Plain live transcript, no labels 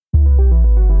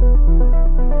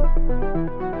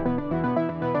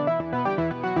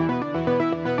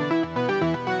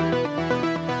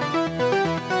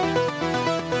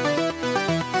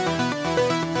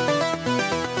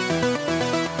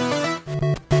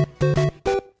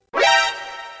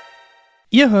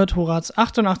Ihr hört Horaz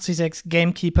 88.6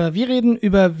 Gamekeeper. Wir reden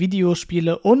über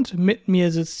Videospiele und mit mir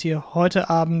sitzt hier heute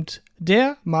Abend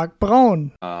der Marc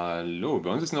Braun. Hallo, bei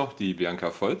uns ist noch die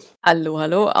Bianca Volz. Hallo,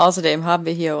 hallo. Außerdem haben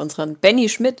wir hier unseren Benny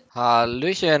Schmidt.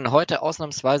 Hallöchen, heute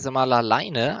ausnahmsweise mal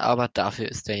alleine, aber dafür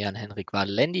ist der Jan Henryk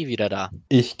Walendy wieder da.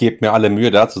 Ich gebe mir alle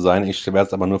Mühe, da zu sein. Ich werde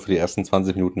es aber nur für die ersten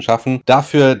 20 Minuten schaffen.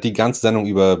 Dafür die ganze Sendung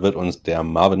über wird uns der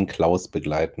Marvin Clauß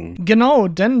begleiten. Genau,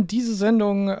 denn diese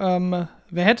Sendung,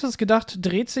 wer hätte es gedacht,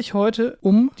 dreht sich heute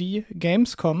um die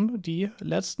Gamescom, die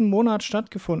letzten Monat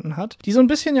stattgefunden hat, die so ein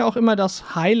bisschen ja auch immer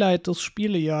das Highlight des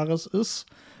Spielejahres ist.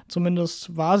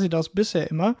 Zumindest war sie das bisher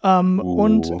immer.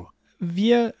 Und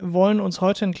wir wollen uns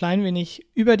heute ein klein wenig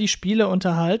über die Spiele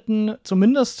unterhalten,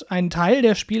 zumindest einen Teil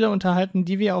der Spiele unterhalten,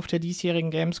 die wir auf der diesjährigen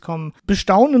Gamescom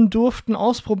bestaunen durften,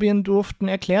 ausprobieren durften,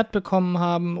 erklärt bekommen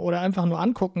haben oder einfach nur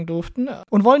angucken durften.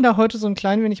 Und wollen da heute so ein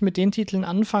klein wenig mit den Titeln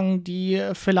anfangen, die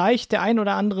vielleicht der ein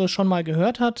oder andere schon mal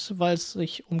gehört hat, weil es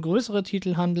sich um größere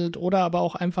Titel handelt oder aber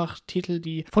auch einfach Titel,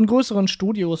 die von größeren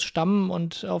Studios stammen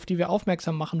und auf die wir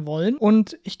aufmerksam machen wollen.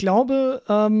 Und ich glaube,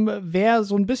 wer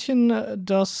so ein bisschen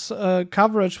das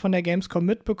Coverage von der Gamescom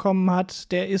mitbekommen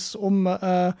hat, der ist um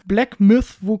Black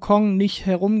Myth Wukong nicht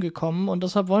herumgekommen und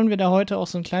deshalb wollen wir da heute auch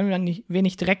so ein klein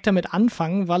wenig direkt damit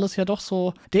anfangen, weil es ja doch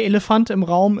so der Elefant im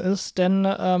Raum ist, denn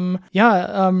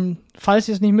falls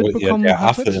ihr es nicht mitbekommen der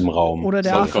habt. Affe im Raum. Oder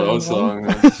der Affe im Raum. Sagen,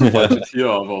 das ist ein falsches Tier,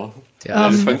 aber der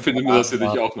Elefant findet mir das ja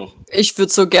nicht auch noch. Ich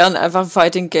würde so gern einfach ein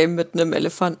Fighting Game mit einem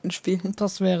Elefanten spielen.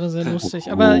 Das wäre sehr lustig.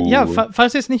 Aber ja,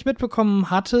 falls ihr es nicht mitbekommen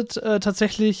hattet,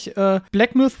 tatsächlich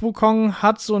Black Myth Wukong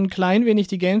hat so ein klein wenig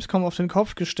die Gamescom auf den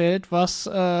Kopf gestellt, was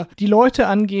die Leute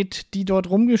angeht, die dort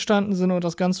rumgestanden sind und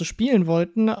das Ganze spielen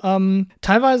wollten.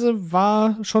 Teilweise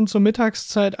war schon zur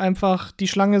Mittagszeit einfach die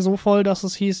Schlange so voll, dass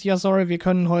es hieß, ja sorry, wir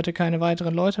können heute keine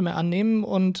weiteren Leute mehr annehmen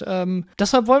und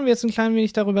deshalb wollen wir jetzt ein klein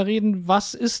wenig darüber reden,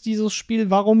 was ist dieses Spiel,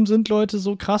 warum sind Leute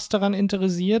so krass daran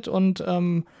interessiert und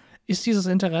ist dieses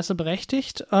Interesse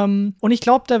berechtigt? Und ich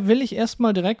glaube, da will ich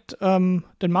erstmal direkt den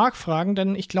Marc fragen,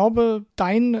 denn ich glaube,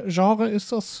 dein Genre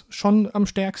ist das schon am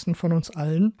stärksten von uns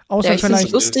allen. Außer ich finde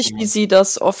es lustig, wie sie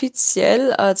das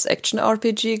offiziell als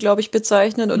Action-RPG, glaube ich,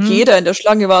 bezeichnen und jeder in der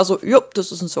Schlange war so, jupp,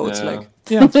 das ist ein Souls-like.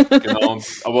 Ja. Genau,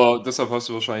 aber deshalb hast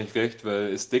du wahrscheinlich recht,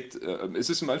 weil es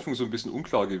ist am Anfang so ein bisschen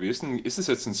unklar gewesen, ist es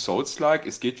jetzt ein Souls-like,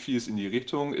 es geht vieles in die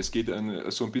Richtung, es geht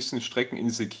so ein bisschen Strecken in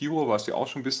Sekiro, was ja auch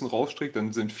schon ein bisschen rausstreckt,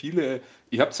 dann sind viele,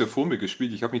 ich habe es ja vor mir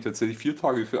gespielt, ich habe mich tatsächlich 4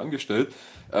 Tage dafür angestellt,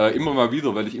 immer mal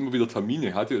wieder, weil ich immer wieder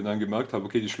Termine hatte und dann gemerkt habe,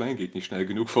 okay, die Schlange geht nicht schnell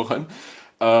genug voran.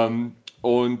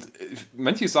 Und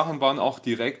manche Sachen waren auch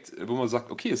direkt, wo man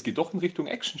sagt, okay, es geht doch in Richtung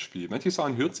Actionspiel, manche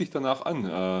Sachen hört sich danach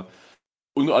an.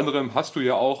 Unter anderem hast du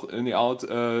ja auch eine Art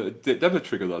Devil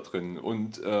Trigger da drin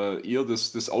und eher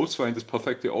das Ausweichen, das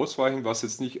perfekte Ausweichen, was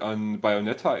jetzt nicht an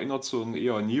Bayonetta erinnert, sondern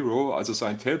eher an Nero, also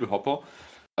sein Tablehopper.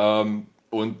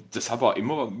 Und deshalb war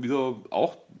immer wieder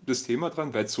auch das Thema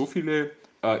dran, weil es so viele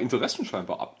Interessen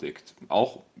scheinbar abdeckt.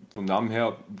 Auch vom Namen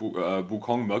her,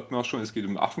 Wukong merkt man schon, es geht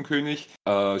um den Affenkönig,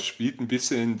 spielt ein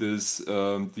bisschen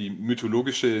die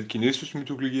chinesische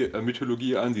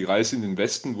Mythologie an, die Reise in den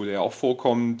Westen, wo der auch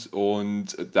vorkommt.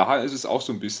 Und daher ist es auch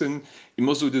so ein bisschen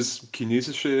immer so das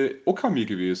chinesische Okami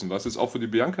gewesen, was jetzt auch für die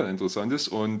Bianca interessant ist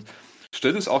und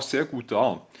stellt es auch sehr gut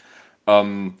dar.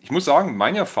 Ich muss sagen,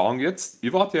 meine Erfahrung jetzt,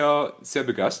 ihr wart ja sehr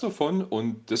begeistert davon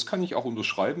und das kann ich auch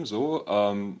unterschreiben so.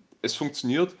 Es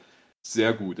funktioniert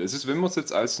sehr gut. Es ist, wenn man es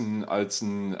jetzt als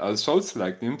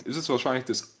Souls-like nimmt, ist es wahrscheinlich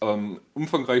das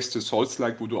umfangreichste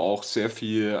Souls-like, wo du auch sehr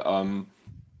viel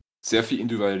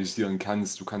individualisieren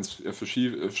kannst. Du kannst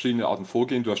verschiedene Arten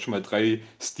vorgehen. Du hast schon mal 3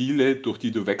 Stile, durch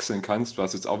die du wechseln kannst,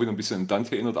 was jetzt auch wieder ein bisschen an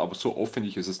Dante erinnert, aber so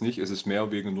aufwendig ist es nicht. Es ist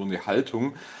mehr wegen nur eine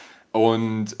Haltung.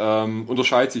 Und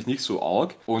unterscheidet sich nicht so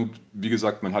arg. Und wie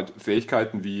gesagt, man hat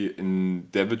Fähigkeiten wie in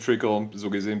Devil Trigger, so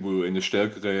gesehen, wo du in eine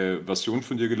stärkere Version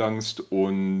von dir gelangst.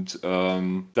 Und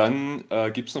dann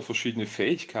gibt es noch verschiedene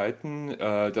Fähigkeiten,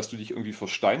 dass du dich irgendwie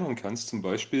versteinern kannst zum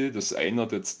Beispiel. Das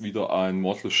erinnert jetzt wieder an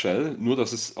Mortal Shell, nur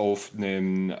dass es auf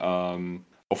einem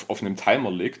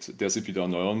Timer liegt, der sich wieder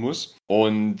erneuern muss.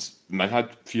 Und man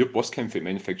hat 4 Bosskämpfe im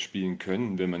Endeffekt spielen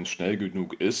können, wenn man schnell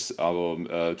genug ist,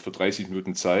 aber für 30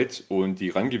 Minuten Zeit. Und die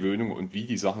Rangewöhnung und wie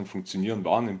die Sachen funktionieren,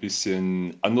 waren ein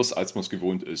bisschen anders, als man es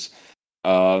gewohnt ist.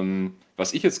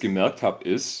 Was ich jetzt gemerkt habe,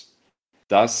 ist,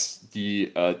 dass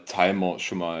die Timer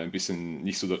schon mal ein bisschen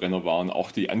nicht so der Renner waren.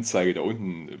 Auch die Anzeige da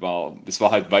unten es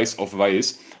war halt weiß auf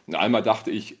weiß. Und einmal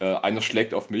dachte ich, einer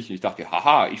schlägt auf mich. Und ich dachte,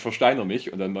 haha, ich versteinere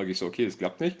mich. Und dann merke ich so, okay, das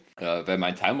klappt nicht. Weil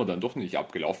mein Timer dann doch nicht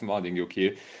abgelaufen war. Denke ich,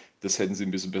 okay, Das hätten sie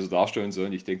ein bisschen besser darstellen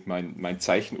sollen. Ich denke, mein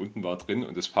Zeichen unten war drin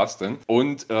und das passt dann.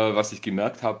 Und was ich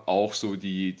gemerkt habe, auch so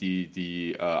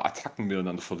die Attacken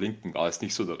miteinander verlinken, war jetzt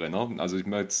nicht so der Renner. Also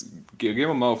gehen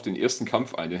wir mal auf den ersten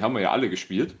Kampf ein, den haben wir ja alle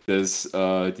gespielt.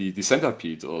 Die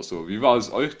Centipede oder so. Wie war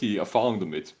es euch die Erfahrung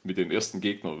damit, mit dem ersten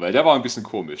Gegner? Weil der war ein bisschen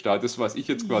komisch. Da das, was ich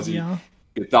jetzt quasi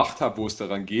gedacht habe, wo es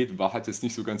daran geht, hat jetzt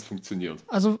nicht so ganz funktioniert.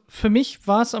 Also für mich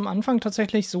war es am Anfang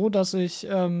tatsächlich so, dass ich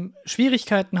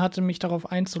Schwierigkeiten hatte, mich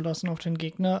darauf einzulassen, auf den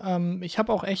Gegner. Ich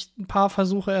habe auch echt ein paar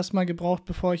Versuche erstmal gebraucht,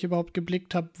 bevor ich überhaupt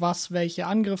geblickt habe, welche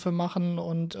Angriffe machen.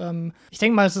 Und ich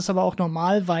denke mal, es ist aber auch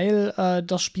normal, weil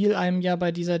das Spiel einem ja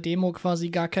bei dieser Demo quasi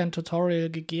gar kein Tutorial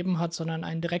gegeben hat, sondern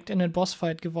einen direkt in den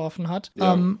Bossfight geworfen hat.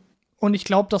 Ja. Und ich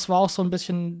glaube, das war auch so ein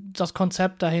bisschen das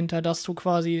Konzept dahinter, dass du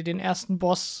quasi den ersten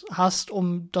Boss hast,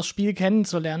 um das Spiel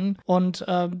kennenzulernen. Und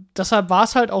deshalb war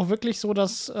es halt auch wirklich so,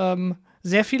 dass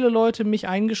sehr viele Leute, mich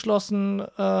eingeschlossen,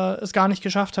 es gar nicht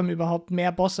geschafft haben, überhaupt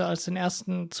mehr Bosse als den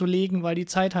ersten zu legen, weil die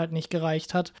Zeit halt nicht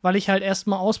gereicht hat. Weil ich halt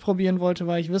erstmal ausprobieren wollte,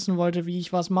 weil ich wissen wollte, wie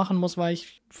ich was machen muss, weil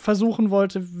ich versuchen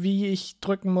wollte, wie ich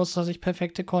drücken muss, dass ich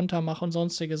perfekte Konter mache und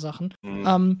sonstige Sachen.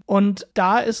 Und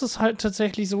da ist es halt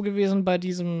tatsächlich so gewesen bei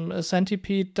diesem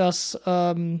Centipede, dass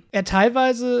er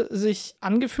teilweise sich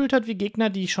angefühlt hat wie Gegner,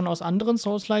 die ich schon aus anderen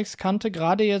Souls-Likes kannte,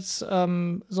 gerade jetzt so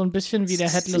ein bisschen wie der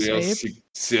Headless Ape.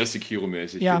 Sehr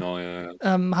Sekiro-mäßig, ja. Genau.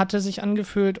 Ja. Hatte sich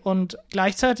angefühlt und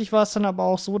gleichzeitig war es dann aber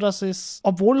auch so, dass es,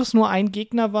 obwohl es nur ein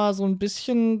Gegner war, so ein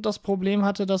bisschen das Problem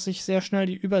hatte, dass ich sehr schnell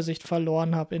die Übersicht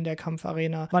verloren habe in der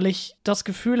Kampfarena, weil ich das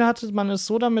Gefühl hatte, man ist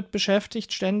so damit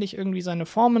beschäftigt, ständig irgendwie seine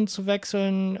Formen zu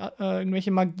wechseln,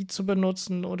 irgendwelche Magie zu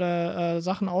benutzen oder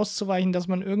Sachen auszuweichen, dass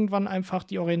man irgendwann einfach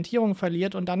die Orientierung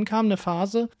verliert und dann kam eine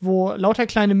Phase, wo lauter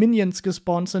kleine Minions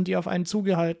gespawnt sind, die auf einen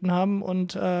zugehalten haben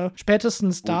und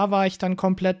spätestens da war ich dann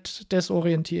komplett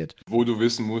desorientiert. Wo du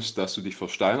wissen musst, dass du dich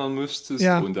versteinern müsstest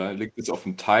und da liegt es auf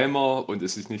dem Timer und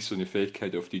es ist nicht so eine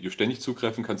Fähigkeit, auf die du ständig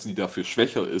zugreifen kannst, die dafür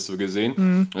schwächer ist, so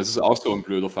gesehen. Das ist auch so ein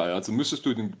blöder Fall. Also müsstest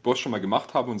du den Boss schon mal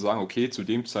gemacht haben und sagen, okay, zu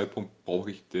dem Zeitpunkt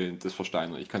brauche ich das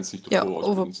Versteinern. Ich kann es nicht davor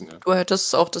ausbenutzen. Ja. Du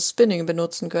hättest auch das Spinning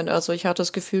benutzen können. Also ich hatte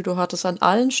das Gefühl, du hattest an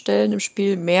allen Stellen im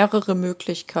Spiel mehrere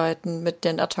Möglichkeiten, mit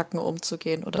den Attacken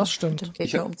umzugehen oder das stimmt. mit dem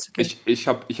Gegner umzugehen. Ich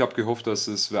hab gehofft, dass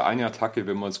es wäre eine Attacke,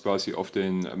 wenn man es quasi auf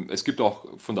es gibt auch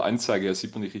von der Anzeige her,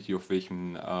 sieht man nicht richtig, auf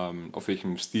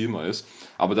welchem Stil man ist,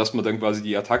 aber dass man dann quasi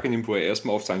die Attacke nimmt, wo er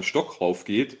erstmal auf seinen Stock rauf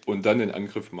geht und dann den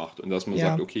Angriff macht und dass man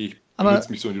sagt, okay, ich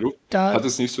benutze mich so in die Luft. Hat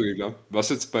es nicht so geklappt. Was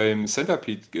jetzt beim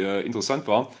Centipede interessant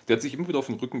war, der hat sich immer wieder auf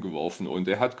den Rücken geworfen und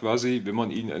er hat quasi, wenn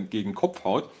man ihn gegen den Kopf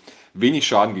haut, wenig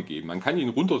Schaden gegeben. Man kann ihn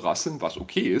runterrasseln, was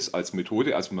okay ist als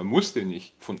Methode, also man muss den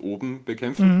nicht von oben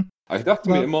bekämpfen. Aber ich dachte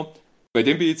mir immer, bei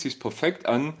dem bietet es sich perfekt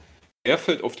an, er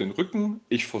fällt auf den Rücken,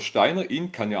 ich versteiner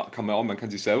ihn, man kann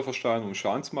sich selber versteinern und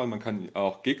Schaden machen, man kann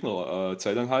auch Gegner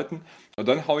Zeit anhalten und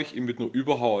dann haue ich ihn mit einer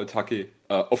Überhauattacke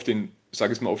auf diesen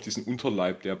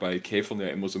Unterleib, der bei Käfern ja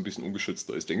immer so ein bisschen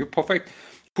ungeschützter ist. Ich denke, perfekt,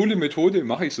 coole Methode,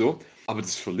 mache ich so, aber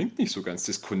das verlinkt nicht so ganz,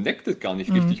 das connectet gar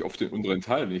nicht richtig auf den unteren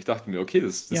Teil und ich dachte mir, okay,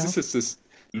 das ist jetzt das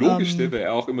Logischste, weil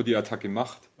er auch immer die Attacke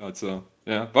macht. Also,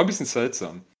 ja, war ein bisschen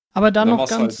seltsam. Aber dann noch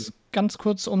ganz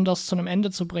kurz, um das zu einem Ende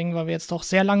zu bringen, weil wir jetzt doch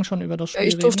sehr lang schon über das Spiel reden.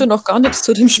 Ich durfte noch gar nichts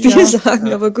zu dem Spiel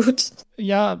sagen, aber gut.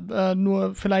 Ja,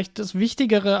 nur vielleicht das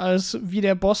Wichtigere als wie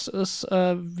der Boss ist,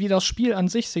 wie das Spiel an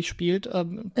sich spielt,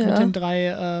 mit den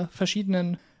 3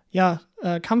 verschiedenen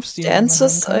Kampfstilen.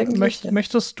 Dances eigentlich.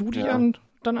 Möchtest du die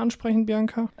dann ansprechen,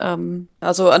 Bianca?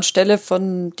 Also anstelle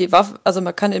von die Waffe, also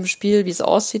man kann im Spiel, wie es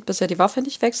aussieht, bisher die Waffe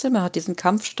nicht wechseln. Man hat diesen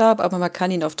Kampfstab, aber man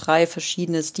kann ihn auf 3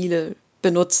 verschiedene Stile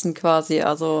benutzen quasi.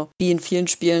 Also wie in vielen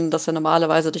Spielen, das ja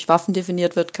normalerweise durch Waffen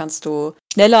definiert wird, kannst du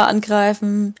schneller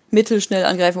angreifen, mittelschnell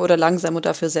angreifen oder langsam und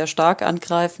dafür sehr stark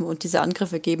angreifen. Und diese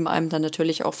Angriffe geben einem dann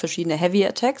natürlich auch verschiedene Heavy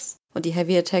Attacks. Und die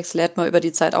Heavy Attacks lädt man über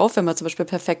die Zeit auf, wenn man zum Beispiel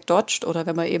perfekt dodgt oder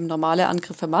wenn man eben normale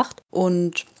Angriffe macht.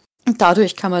 Und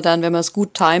dadurch kann man dann, wenn man es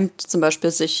gut timet, zum Beispiel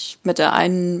sich mit dem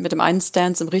einen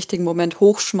Stance im richtigen Moment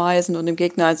hochschmeißen und dem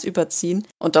Gegner eins überziehen.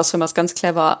 Und das, wenn man es ganz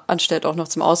clever anstellt, auch noch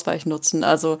zum Ausweichen nutzen.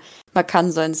 Also man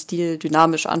kann seinen Stil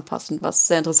dynamisch anpassen, was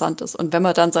sehr interessant ist. Und wenn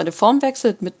man dann seine Form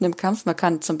wechselt mitten im Kampf, man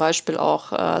kann zum Beispiel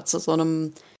auch zu so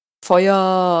einem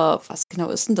Feuer, was genau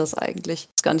ist denn das eigentlich?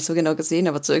 Ist gar nicht so genau gesehen,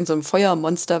 aber zu irgendeinem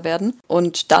Feuermonster werden.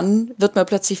 Und dann wird man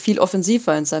plötzlich viel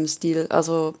offensiver in seinem Stil.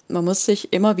 Also man muss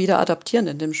sich immer wieder adaptieren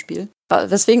in dem Spiel.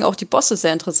 Weswegen auch die Bosse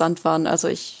sehr interessant waren. Also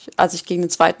als ich gegen den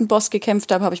zweiten Boss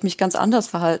gekämpft habe, habe ich mich ganz anders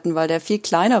verhalten, weil der viel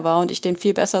kleiner war und ich den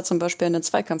viel besser zum Beispiel in den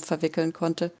Zweikampf verwickeln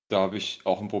konnte. Da habe ich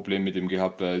auch ein Problem mit dem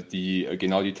gehabt, weil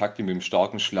genau die Taktik mit dem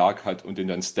starken Schlag hat und den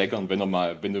dann staggern,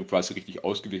 wenn du quasi richtig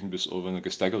ausgewichen bist oder wenn er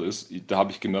gestaggert ist. Da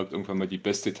habe ich gemerkt, irgendwann mal die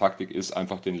beste Taktik ist,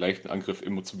 einfach den leichten Angriff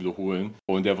immer zu wiederholen.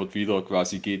 Und der wird wieder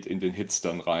geht in den Hits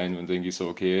dann rein und denke ich so,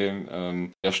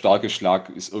 okay, der starke Schlag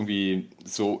ist irgendwie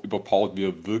so überpowered, wie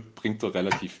er wirkt, bringt er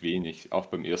relativ wenig. Auch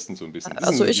beim ersten so ein bisschen.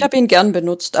 Also ich habe ihn gern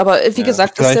benutzt, aber wie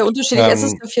gesagt, das ist sehr unterschiedlich. Es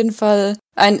ist auf jeden Fall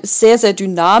ein sehr, sehr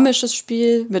dynamisches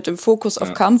Spiel mit dem Fokus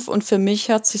auf Kampf und für mich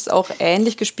hat es sich auch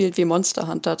ähnlich gespielt wie Monster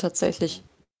Hunter tatsächlich.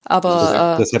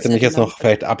 Aber das hätte mich jetzt noch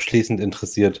vielleicht abschließend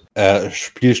interessiert.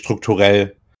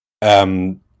 Spielstrukturell,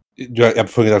 ihr habt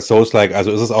vorhin gesagt Souls-like,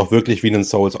 also ist es auch wirklich wie ein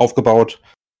Souls aufgebaut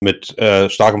mit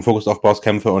starkem Fokus auf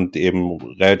Bosskämpfe und eben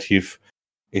relativ,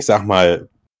 ich sag mal,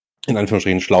 in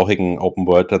Anführungsstrichen schlauchigen Open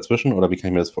World dazwischen? Oder wie kann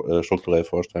ich mir das strukturell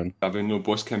vorstellen? Da wir nur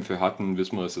Bosskämpfe hatten,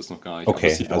 wissen wir das noch gar nicht. Okay,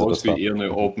 aber es sieht aus wie eher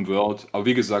eine Open World. Aber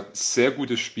wie gesagt, sehr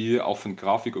gutes Spiel, auch von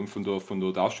Grafik und von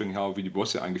der Darstellung her, wie die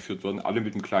Bosse eingeführt werden. Alle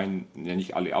mit einem kleinen, ja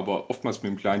nicht alle, aber oftmals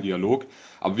mit einem kleinen Dialog.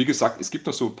 Aber wie gesagt, es gibt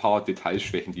noch so ein paar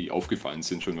Detailschwächen, die aufgefallen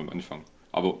sind schon am Anfang.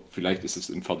 Aber vielleicht ist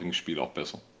es im fertigen Spiel auch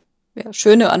besser. Ja,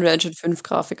 schöne Unreal Engine 5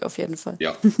 Grafik auf jeden Fall.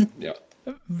 Ja, ja.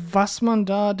 Was man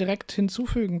da direkt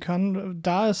hinzufügen kann,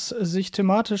 da es sich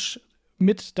thematisch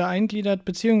mit da eingliedert,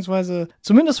 beziehungsweise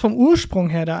zumindest vom Ursprung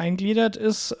her da eingliedert,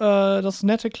 ist das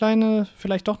nette kleine,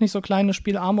 vielleicht doch nicht so kleine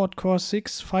Spiel Armored Core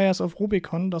 6 Fires of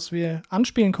Rubicon, das wir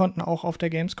anspielen konnten auch auf der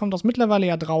Gamescom, das mittlerweile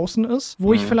ja draußen ist,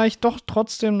 wo ich vielleicht doch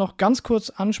trotzdem noch ganz kurz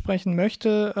ansprechen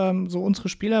möchte, so unsere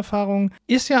Spielerfahrung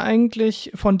ist ja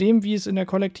eigentlich von dem, wie es in der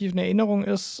kollektiven Erinnerung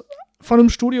ist, von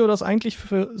einem Studio, das eigentlich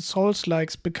für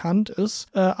Souls-Likes bekannt ist.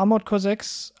 Armored Core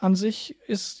 6 an sich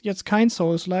ist jetzt kein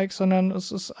Souls-like, sondern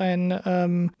es ist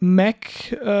ein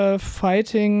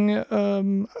Mech-Fighting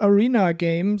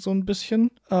Arena-Game, so ein bisschen,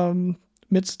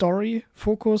 mit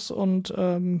Story-Fokus und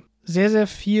sehr, sehr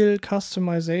viel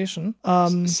Customization.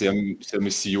 Sehr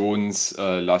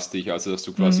missionslastig, also dass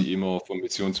du quasi immer von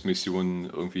Missionen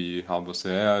irgendwie haben wirst.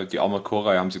 Ja, die Armored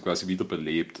Core haben sie quasi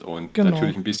wiederbelebt und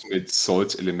natürlich ein bisschen mit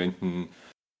Souls-Elementen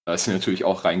sind natürlich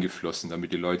auch reingeflossen,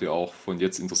 damit die Leute auch von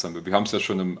jetzt interessant werden. Wir haben es ja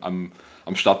schon am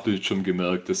Startbildschirm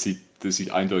gemerkt, das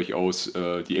sieht eindeutig aus,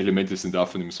 die Elemente sind da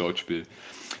von dem Souls-Spiel.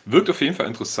 Wirkt auf jeden Fall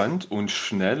interessant und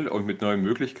schnell und mit neuen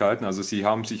Möglichkeiten. Also sie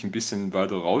haben sich ein bisschen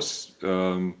weiter raus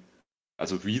es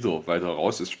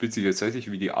spielt sich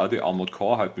tatsächlich wie die alte Armored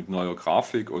Core halt mit neuer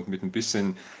Grafik und mit ein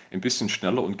bisschen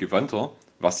schneller und gewandter,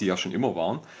 was sie ja schon immer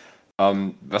waren.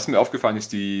 Was mir aufgefallen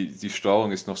ist, die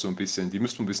Steuerung ist noch so ein bisschen, die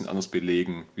müsste man ein bisschen anders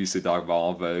belegen, wie sie da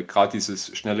war, weil gerade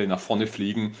dieses schnelle nach vorne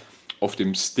fliegen auf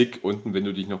dem Stick unten, wenn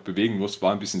du dich noch bewegen musst,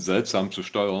 war ein bisschen seltsam zu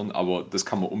steuern, aber das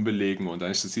kann man umbelegen und dann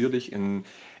ist es sicherlich ein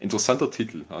interessanter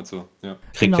Titel. Also, ja.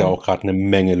 Kriegt ja auch gerade eine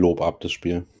Menge Lob ab, das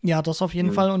Spiel. Ja, das auf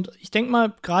jeden Fall. Und ich denke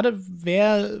mal, gerade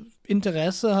wer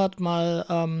Interesse hat,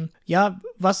 mal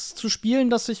was zu spielen,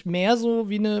 das sich mehr so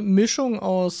wie eine Mischung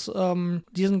aus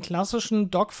diesen klassischen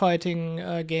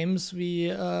Dogfighting-Games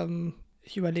wie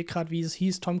ich überlege gerade, wie es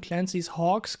hieß, Tom Clancy's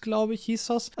Hawks, glaube ich, hieß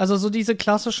das. Also so diese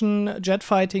klassischen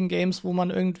Jetfighting-Games, wo man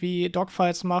irgendwie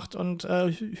Dogfights macht und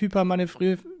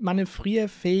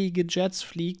hypermanövrierfähige Jets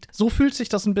fliegt. So fühlt sich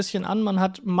das ein bisschen an. Man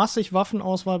hat massig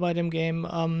Waffenauswahl bei dem Game.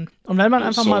 Und wenn man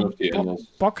einfach mal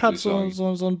Bock hat, so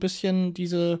ein bisschen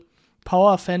diese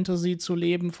Power Fantasy zu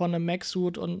leben von einem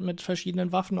Mech-Suit und mit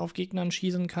verschiedenen Waffen auf Gegnern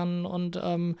schießen kann und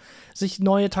sich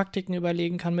neue Taktiken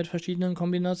überlegen kann mit verschiedenen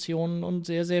Kombinationen und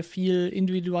sehr, sehr viel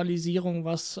Individualisierung,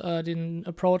 was den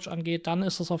Approach angeht, dann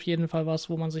ist das auf jeden Fall was,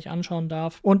 wo man sich anschauen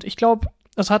darf. Und ich glaube,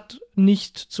 es hat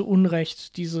nicht zu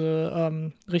Unrecht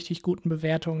diese richtig guten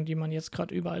Bewertungen, die man jetzt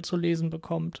gerade überall zu lesen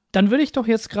bekommt. Dann würde ich doch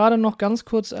jetzt gerade noch ganz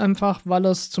kurz einfach, weil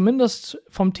es zumindest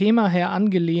vom Thema her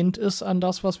angelehnt ist an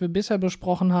das, was wir bisher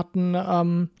besprochen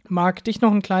hatten, Marc, dich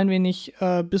noch ein klein wenig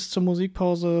bis zur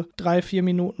Musikpause 3-4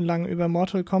 Minuten lang über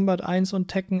Mortal Kombat 1 und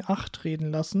Tekken 8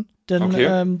 reden lassen.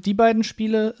 Denn die beiden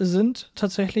Spiele sind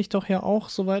tatsächlich doch ja auch,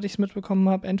 soweit ich es mitbekommen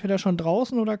habe, entweder schon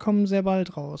draußen oder kommen sehr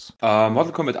bald raus.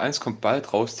 Mortal Kombat 1 kommt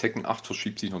bald raus, Tekken 8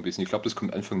 verschiebt sich noch ein bisschen. Ich glaube, das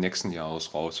kommt Anfang nächsten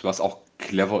Jahres raus. Was auch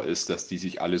clever ist, dass die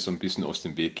sich alle so ein bisschen aus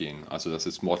dem Weg gehen. Also, dass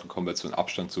jetzt Mortal Kombat so einen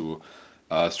Abstand zu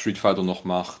Street Fighter noch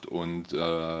macht und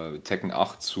Tekken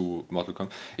 8 zu Mortal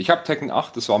Kombat. Ich habe Tekken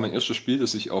 8, das war mein erstes Spiel,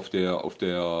 das ich auf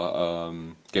der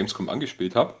Gamescom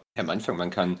angespielt habe. Am Anfang,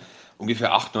 man kann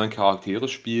ungefähr 8, 9 Charaktere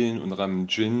spielen. Unter anderem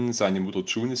Jin, seine Mutter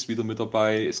Jun ist wieder mit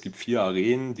dabei. Es gibt 4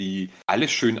 Arenen, die alle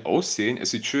schön aussehen.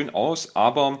 Es sieht schön aus,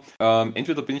 aber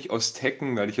entweder bin ich aus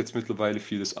Tekken, weil ich jetzt mittlerweile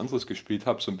vieles anderes gespielt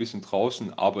habe, so ein bisschen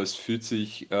draußen, aber es fühlt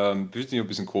sich ein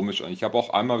bisschen komisch an. Ich habe auch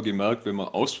einmal gemerkt, wenn man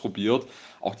ausprobiert,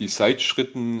 auch die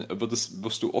Seitschritten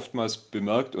wirst du oftmals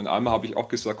bemerkt. Und einmal habe ich auch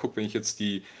gesagt, guck, wenn ich jetzt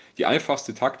die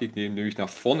einfachste Taktik nehme, nämlich nach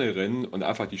vorne rennen und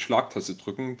einfach die Schlagtaste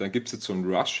drücken, dann gibt es jetzt so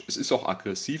einen Rush. Es ist auch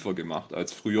aggressiver gemacht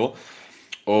als früher.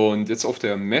 Und jetzt auf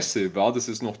der Messe war das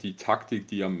jetzt noch die Taktik,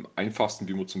 die am einfachsten,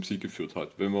 wie man zum Sieg geführt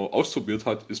hat. Wenn man ausprobiert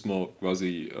hat, ist man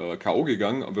quasi K.O.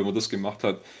 gegangen. Und wenn man das gemacht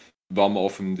hat, war man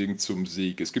auf dem Ding zum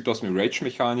Sieg. Es gibt auch so eine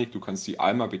Rage-Mechanik, du kannst die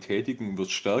einmal betätigen und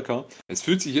wirst stärker. Es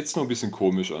fühlt sich jetzt noch ein bisschen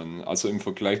komisch an, also im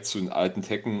Vergleich zu den alten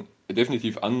Tekken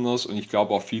definitiv anders, und ich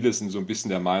glaube auch viele sind so ein bisschen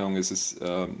der Meinung,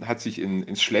 hat sich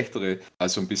ins Schlechtere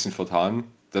also ein bisschen vertan.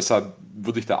 Deshalb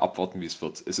würde ich da abwarten, wie es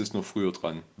wird. Es ist noch früher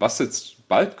dran. Was jetzt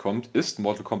bald kommt, ist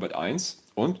Mortal Kombat 1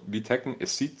 und wie Tekken,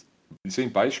 die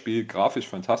sehen Beispiel grafisch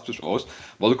fantastisch aus.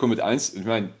 Mortal Kombat 1, ich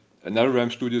meine, NetherRealm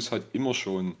Studios hat immer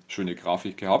schon schöne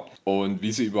Grafik gehabt, und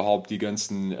wie sie überhaupt die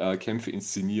ganzen Kämpfe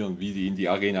inszenieren, wie die in die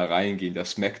Arena reingehen, der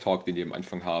Smack-Talk, den die am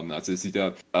Anfang haben. Also es sieht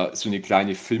ja so eine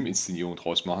kleine Filminszenierung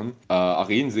draus machen.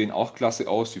 Arenen sehen auch klasse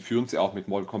aus, die führen sie auch mit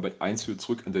Mortal Kombat 1 wieder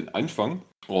zurück an den Anfang.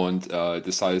 Und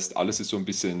das heißt, alles ist so ein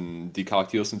bisschen, die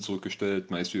Charaktere sind zurückgestellt.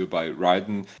 Man ist wieder bei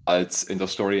Raiden in der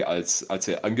Story, als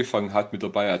er angefangen hat mit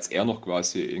dabei, als er noch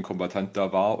quasi ein Kombattant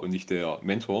da war und nicht der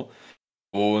Mentor.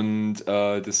 Und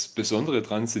das Besondere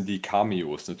dran sind die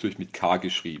Cameos, natürlich mit K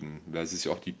geschrieben, weil es ist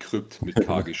ja auch die Krypt mit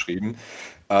K geschrieben,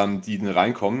 die dann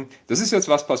reinkommen. Das ist jetzt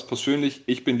was persönlich,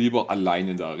 ich bin lieber allein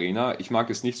in der Arena. Ich mag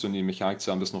es nicht, so eine Mechanik zu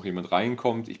haben, dass noch jemand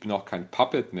reinkommt. Ich bin auch kein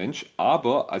Puppet-Mensch,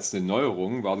 aber als eine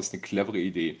Neuerung war das eine clevere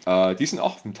Idee. Die sind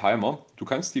auch auf dem Timer. Du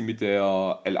kannst die mit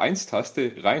der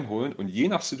L1-Taste reinholen, und je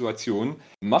nach Situation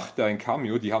macht dein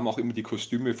Cameo, die haben auch immer die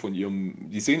Kostüme von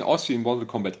die sehen aus wie in Mortal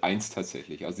Kombat 1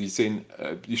 tatsächlich. Also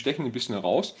die stechen ein bisschen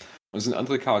heraus. Und es sind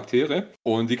andere Charaktere,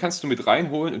 und die kannst du mit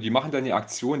reinholen, und die machen deine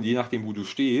Aktion, je nachdem, wo du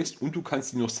stehst, und du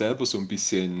kannst die noch selber so ein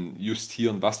bisschen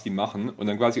justieren, was die machen, und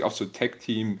dann quasi auch so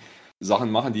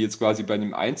Tag-Team-Sachen machen, die jetzt quasi bei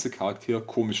einem Einzelcharakter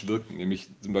komisch wirken, nämlich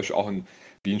zum Beispiel auch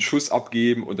wie einen Schuss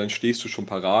abgeben, und dann stehst du schon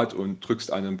parat und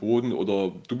drückst einen am Boden,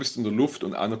 oder du bist in der Luft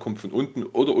und einer kommt von unten,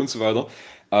 oder und so weiter.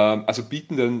 Also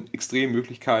bieten dann extreme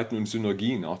Möglichkeiten und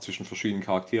Synergien auch zwischen verschiedenen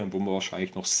Charakteren, wo man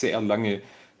wahrscheinlich noch sehr lange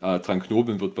dran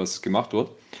knobeln wird, was gemacht wird.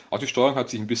 Auch die Steuerung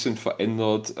hat sich ein bisschen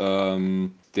verändert.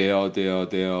 Deine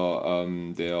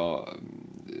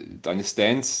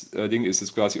Stance-Ding ist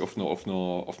jetzt quasi auf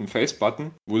einem Face-Button,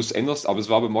 wo du es änderst, aber es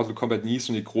war bei Mortal Kombat nie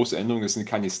so eine große Änderung. Es sind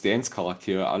keine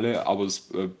Stance-Charaktere alle, aber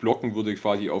das Blocken wurde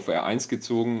quasi auf R1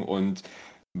 gezogen, und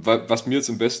was mir jetzt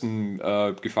am besten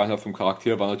gefallen hat vom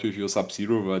Charakter, war natürlich wieder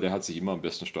Sub-Zero, weil der hat sich immer am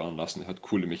besten steuern lassen. Er hat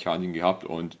coole Mechaniken gehabt,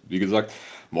 und wie gesagt,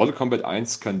 Mortal Kombat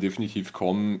 1 kann definitiv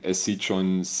kommen. Es sieht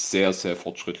schon sehr, sehr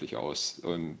fortschrittlich aus.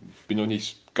 Bin noch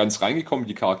nicht ganz reingekommen,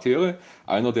 die Charaktere.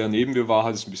 Einer, der neben mir war,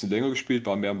 hat es ein bisschen länger gespielt,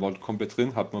 war mehr im Mortal Kombat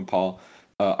drin, hat man ein paar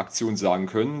Aktionen sagen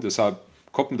können. Deshalb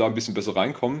konnte man da ein bisschen besser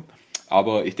reinkommen.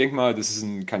 Aber ich denke mal, das ist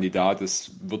ein Kandidat,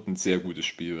 das wird ein sehr gutes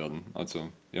Spiel werden. Also,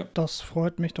 ja. Das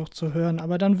freut mich doch zu hören.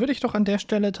 Aber dann würde ich doch an der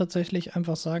Stelle tatsächlich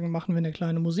einfach sagen, machen wir eine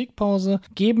kleine Musikpause,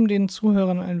 geben den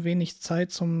Zuhörern ein wenig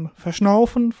Zeit zum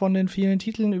Verschnaufen von den vielen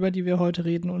Titeln, über die wir heute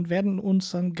reden, und werden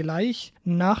uns dann gleich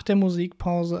nach der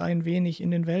Musikpause ein wenig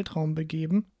in den Weltraum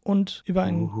begeben und über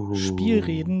ein Spiel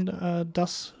reden,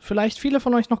 das vielleicht viele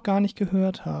von euch noch gar nicht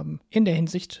gehört haben. In der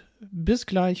Hinsicht, bis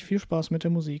gleich, viel Spaß mit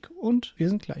der Musik, und wir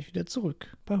sind gleich wieder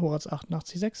zurück bei Horaz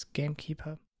 88.6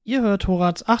 Gamekeeper. Ihr hört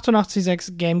Horaz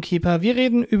 88.6 Gamekeeper. Wir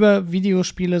reden über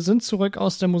Videospiele, sind zurück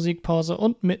aus der Musikpause,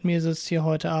 und mit mir sitzt hier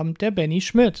heute Abend der Benny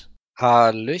Schmidt.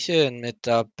 Hallöchen, mit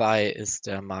dabei ist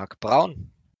der Marc Braun.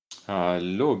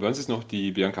 Hallo, bei uns ist noch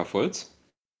die Bianca Volz.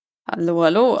 Hallo,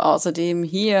 hallo. Außerdem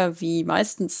hier, wie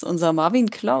meistens, unser Marvin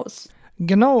Clauß.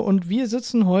 Genau, und wir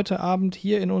sitzen heute Abend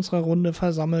hier in unserer Runde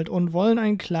versammelt und wollen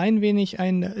ein klein wenig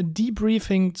ein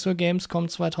Debriefing zur gamescom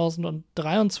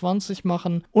 2023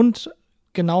 machen und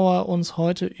genauer uns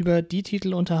heute über die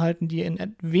Titel unterhalten, die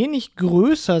ein wenig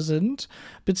größer sind,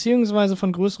 beziehungsweise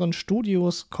von größeren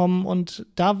Studios kommen. Und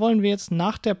da wollen wir jetzt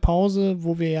nach der Pause,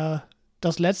 wo wir ja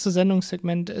das letzte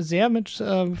Sendungssegment sehr mit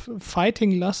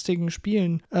Fighting-lastigen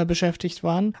Spielen beschäftigt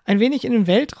waren, ein wenig in den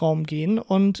Weltraum gehen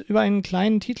und über einen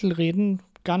kleinen Titel reden,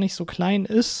 gar nicht so klein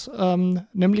ist,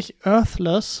 nämlich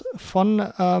Earthless von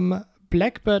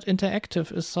Blackbird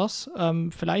Interactive ist das.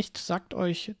 Vielleicht sagt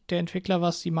euch der Entwickler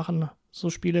was, die machen So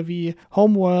Spiele wie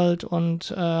Homeworld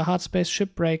und Hardspace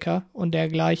Shipbreaker und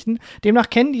dergleichen. Demnach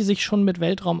kennen die sich schon mit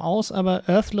Weltraum aus, aber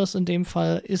Earthless in dem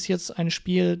Fall ist jetzt ein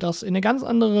Spiel, das in eine ganz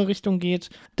andere Richtung geht,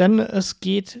 denn es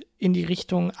geht in die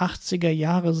Richtung 80er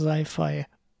Jahre Sci-Fi.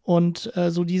 Und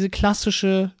so diese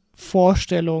klassische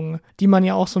Vorstellung, die man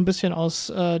ja auch so ein bisschen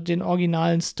aus den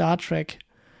originalen Star Trek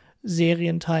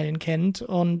Serienteilen kennt.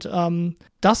 Und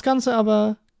das Ganze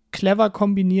aber clever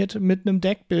kombiniert mit einem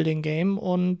Deckbuilding-Game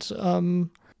und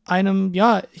einem,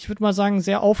 ja, ich würde mal sagen,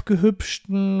 sehr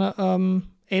aufgehübschten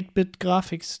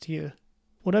 8-Bit-Grafikstil.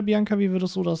 Oder, Bianca, wie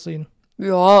würdest du das sehen?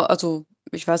 Ja, also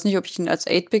ich weiß nicht, ob ich ihn als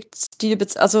 8-Bit-Stil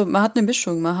also man hat eine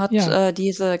Mischung. Man hat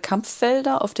diese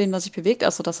Kampffelder, auf denen man sich bewegt.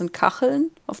 Also das sind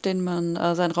Kacheln, auf denen man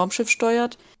sein Raumschiff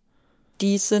steuert.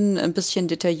 Die sind ein bisschen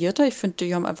detaillierter. Ich finde,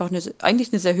 die haben einfach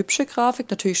eigentlich eine sehr hübsche Grafik.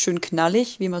 Natürlich schön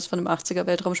knallig, wie man es von einem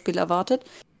 80er-Weltraumspiel erwartet.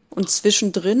 Und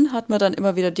zwischendrin hat man dann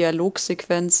immer wieder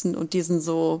Dialogsequenzen und die sind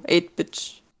so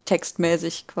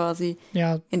 8-Bit-textmäßig quasi,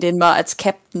 in denen man als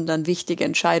Captain dann wichtige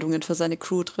Entscheidungen für seine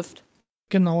Crew trifft.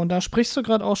 Genau, und da sprichst du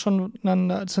gerade auch schon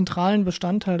einen zentralen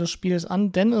Bestandteil des Spiels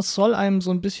an, denn es soll einem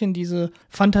so ein bisschen diese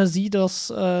Fantasie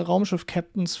des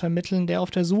Raumschiff-Captains vermitteln, der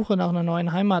auf der Suche nach einer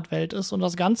neuen Heimatwelt ist. Und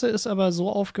das Ganze ist aber so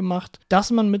aufgemacht,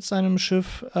 dass man mit seinem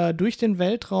Schiff durch den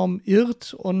Weltraum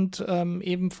irrt und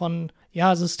eben von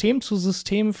System zu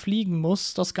System fliegen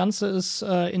muss. Das Ganze ist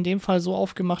in dem Fall so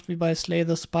aufgemacht wie bei Slay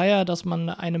the Spire, dass man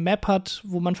eine Map hat,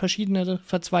 wo man verschiedene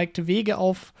verzweigte Wege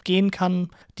aufgehen kann,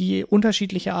 die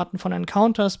unterschiedliche Arten von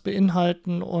Encounters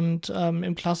beinhalten und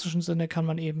im klassischen Sinne kann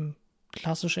man eben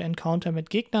klassische Encounter mit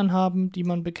Gegnern haben, die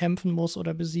man bekämpfen muss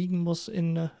oder besiegen muss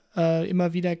in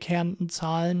immer wiederkehrenden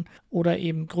Zahlen oder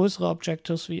eben größere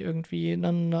Objectives wie irgendwie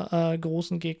einen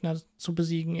großen Gegner zu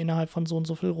besiegen innerhalb von so und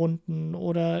so viel Runden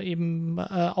oder eben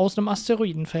aus einem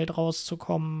Asteroidenfeld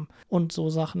rauszukommen und so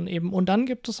Sachen eben. Und dann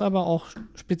gibt es aber auch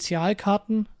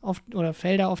Spezialkarten oder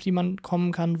Felder, auf die man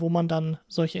kommen kann, wo man dann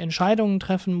solche Entscheidungen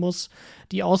treffen muss,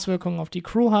 die Auswirkungen auf die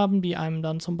Crew haben, die einem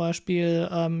dann zum Beispiel,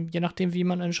 je nachdem wie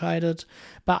man entscheidet,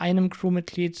 bei einem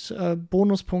Crewmitglied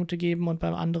Bonuspunkte geben und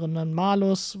beim anderen dann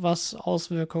Malus, was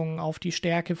Auswirkungen auf die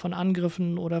Stärke von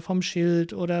Angriffen oder vom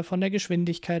Schild oder von der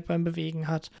Geschwindigkeit beim Bewegen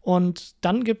hat. Und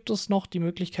dann gibt es noch die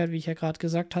Möglichkeit, wie ich ja gerade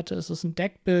gesagt hatte, es ist ein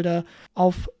Deckbuilder,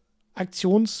 auf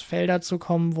Aktionsfelder zu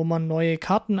kommen, wo man neue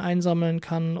Karten einsammeln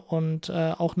kann und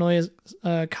auch neue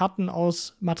Karten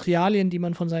aus Materialien, die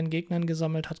man von seinen Gegnern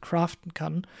gesammelt hat, craften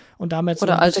kann. Und damit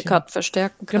oder alte Karten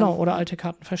verstärken kann. Genau, oder alte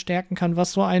Karten verstärken kann,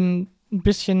 was so ein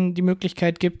bisschen die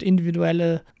Möglichkeit gibt,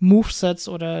 individuelle Movesets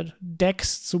oder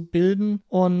Decks zu bilden.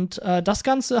 Und das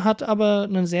Ganze hat aber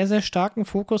einen sehr, sehr starken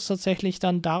Fokus tatsächlich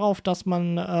dann darauf, dass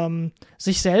man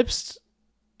sich selbst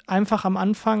einfach am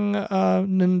Anfang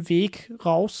einen Weg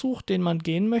raussucht, den man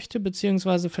gehen möchte,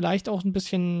 beziehungsweise vielleicht auch ein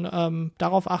bisschen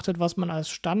darauf achtet, was man als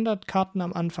Standardkarten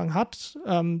am Anfang hat.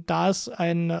 Da es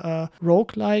ein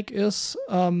Roguelike ist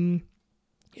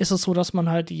es so, dass man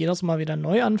halt jedes Mal wieder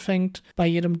neu anfängt bei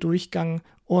jedem Durchgang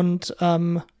und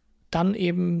dann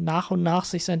eben nach und nach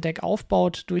sich sein Deck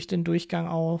aufbaut durch den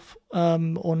Durchgang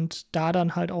und da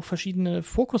dann halt auch verschiedene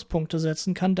Fokuspunkte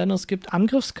setzen kann, denn es gibt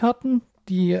Angriffskarten,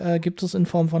 die gibt es in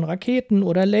Form von Raketen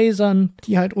oder Lasern,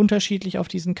 die halt unterschiedlich auf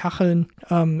diesen Kacheln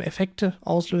Effekte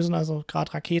auslösen. Also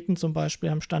gerade Raketen zum Beispiel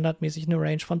haben standardmäßig eine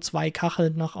Range von 2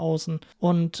 Kacheln nach außen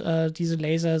und diese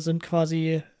Laser sind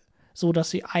quasi so, dass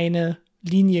sie eine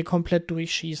Linie komplett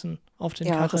durchschießen auf den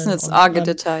Kacheln. Ja, das sind jetzt arge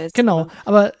Details. Genau,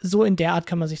 aber so in der Art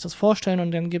kann man sich das vorstellen und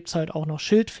dann gibt es halt auch noch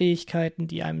Schildfähigkeiten,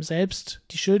 die einem selbst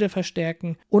die Schilde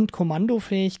verstärken und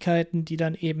Kommandofähigkeiten, die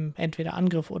dann eben entweder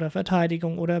Angriff oder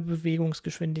Verteidigung oder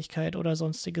Bewegungsgeschwindigkeit oder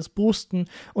sonstiges boosten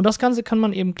und das Ganze kann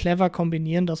man eben clever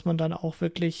kombinieren, dass man dann auch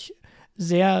wirklich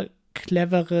sehr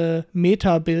clevere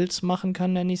Meta-Builds machen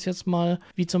kann, nenne ich es jetzt mal,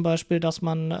 wie zum Beispiel, dass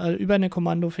man über eine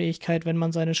Kommandofähigkeit, wenn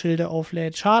man seine Schilde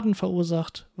auflädt, Schaden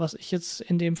verursacht, was ich jetzt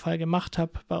in dem Fall gemacht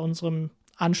habe bei unserer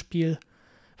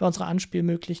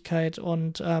Anspielmöglichkeit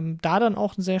und da dann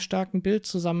auch einen sehr starken Bild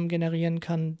zusammen generieren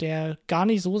kann, der gar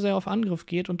nicht so sehr auf Angriff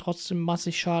geht und trotzdem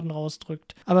massig Schaden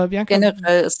rausdrückt. Aber Bianca,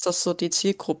 generell ist das so die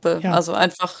Zielgruppe. Ja. Also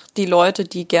einfach die Leute,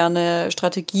 die gerne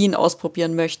Strategien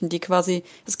ausprobieren möchten, die quasi,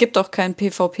 es gibt auch kein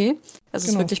PvP, es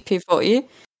ist wirklich PvE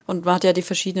und man hat ja die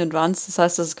verschiedenen Runs, das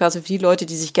heißt, das ist quasi für die Leute,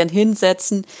 die sich gern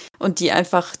hinsetzen und die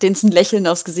einfach, denen es ein Lächeln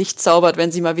aufs Gesicht zaubert,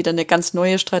 wenn sie mal wieder eine ganz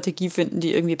neue Strategie finden,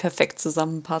 die irgendwie perfekt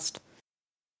zusammenpasst.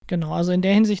 Genau, also in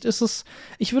der Hinsicht ist es,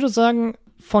 ich würde sagen,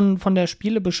 von der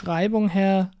Spielebeschreibung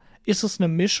her ist es eine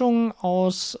Mischung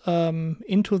aus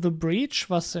Into the Breach,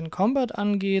 was den Combat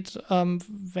angeht,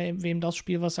 wem das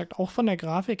Spiel was sagt, auch von der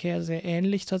Grafik her sehr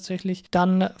ähnlich tatsächlich.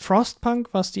 Dann Frostpunk,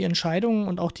 was die Entscheidungen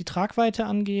und auch die Tragweite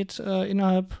angeht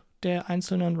innerhalb der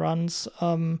einzelnen Runs.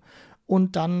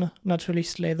 Und dann natürlich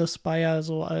Slay the Spire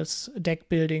so als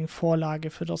Deckbuilding-Vorlage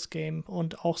für das Game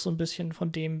und auch so ein bisschen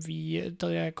von dem, wie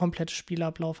der komplette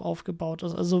Spielablauf aufgebaut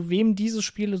ist. Also wem diese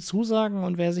Spiele zusagen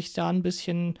und wer sich da ein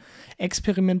bisschen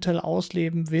experimentell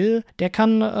ausleben will, der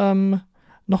kann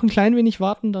noch ein klein wenig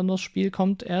warten, dann das Spiel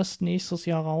kommt erst nächstes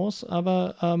Jahr raus.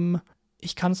 Aber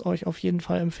ich kann es euch auf jeden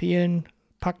Fall empfehlen.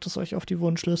 Packt es euch auf die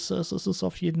Wunschliste, es ist es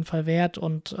auf jeden Fall wert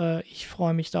und ich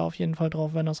freue mich da auf jeden Fall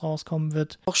drauf, wenn das rauskommen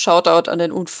wird. Auch Shoutout an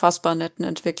den unfassbar netten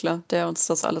Entwickler, der uns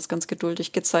das alles ganz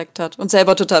geduldig gezeigt hat und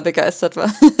selber total begeistert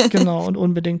war. Genau, und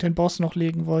unbedingt den Boss noch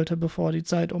legen wollte, bevor die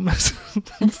Zeit um ist.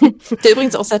 Der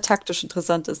übrigens auch sehr taktisch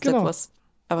interessant ist, genau. Der Boss.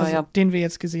 Aber also, ja. Den wir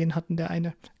jetzt gesehen hatten, der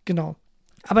eine. Genau.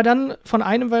 Aber dann von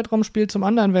einem Weltraumspiel zum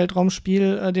anderen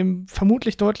Weltraumspiel, dem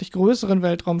vermutlich deutlich größeren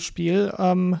Weltraumspiel,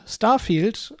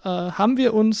 Starfield, haben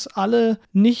wir uns alle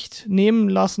nicht nehmen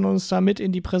lassen, uns damit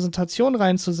in die Präsentation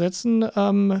reinzusetzen.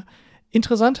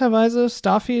 Interessanterweise,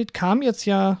 Starfield kam jetzt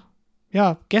ja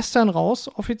gestern raus,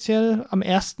 offiziell. Am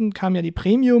 1. kam ja der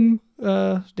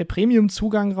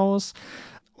Premium-Zugang raus.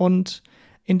 Und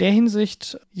in der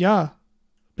Hinsicht,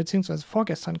 beziehungsweise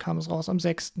vorgestern kam es raus, am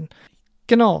 6.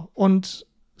 Genau, und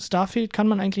Starfield kann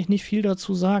man eigentlich nicht viel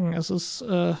dazu sagen. Es ist,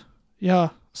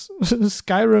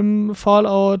 Skyrim,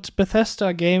 Fallout,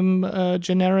 Bethesda-Game,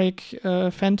 Generic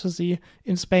Fantasy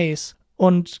in Space.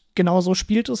 Und genauso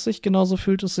spielt es sich, genauso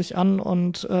fühlt es sich an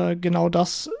und genau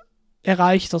das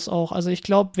erreicht das auch. Also ich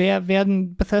glaube, wer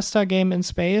ein Bethesda-Game in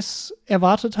Space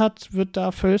erwartet hat, wird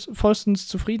da vollstens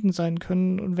zufrieden sein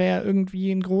können. Und wer irgendwie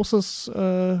ein großes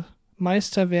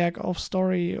Meisterwerk auf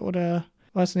Story oder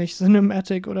weiß nicht,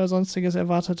 Cinematic oder sonstiges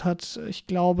erwartet hat, ich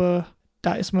glaube,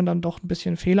 da ist man dann doch ein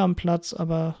bisschen fehl am Platz,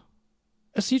 aber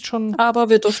es sieht schon Aber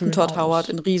wir durften Todd aus. Howard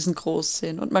in riesengroß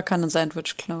sehen und man kann ein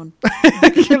Sandwich klauen.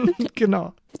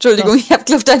 Genau. Entschuldigung, ich habe,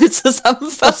 glaube deine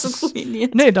Zusammenfassung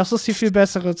ruiniert. Nee, das ist die viel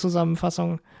bessere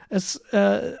Zusammenfassung.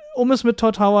 Um es mit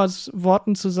Todd Howards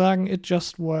Worten zu sagen, it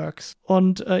just works.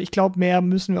 Und ich glaube, mehr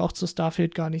müssen wir auch zu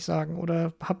Starfield gar nicht sagen.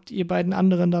 Oder habt ihr beiden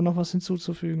anderen da noch was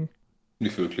hinzuzufügen?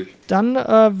 Nicht wirklich. Dann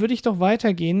würde ich doch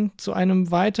weitergehen zu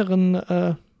einem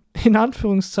weiteren, in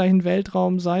Anführungszeichen,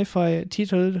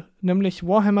 Weltraum-Sci-Fi-Titel, nämlich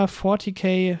Warhammer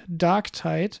 40k Dark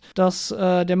Tide, das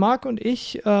der Marc und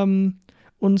ich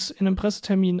uns in einem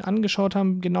Pressetermin angeschaut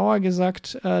haben, genauer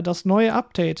gesagt das neue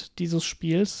Update dieses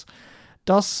Spiels,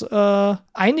 das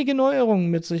einige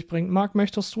Neuerungen mit sich bringt. Marc,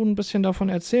 möchtest du ein bisschen davon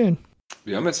erzählen?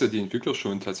 Wir haben jetzt ja die Entwickler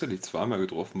schon tatsächlich zweimal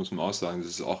getroffen, muss man auch sagen. Das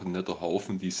ist auch ein netter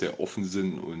Haufen, die sehr offen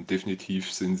sind und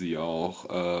definitiv sind sie auch,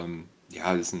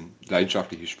 das sind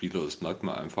leidenschaftliche Spieler, das merkt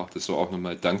man einfach. Das war auch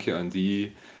nochmal Danke an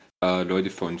die Leute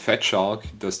von Fat Shark,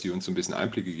 dass die uns ein bisschen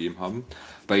Einblick gegeben haben.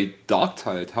 Bei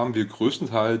Darktide haben wir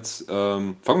größtenteils,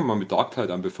 fangen wir mal mit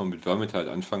Darktide an, bevor wir mit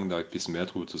Vermintide anfangen, da ein bisschen mehr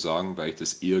drüber zu sagen, weil ich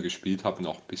das eher gespielt habe und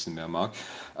auch ein bisschen mehr mag.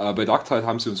 Bei Darktide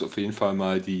haben sie uns auf jeden Fall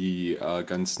mal die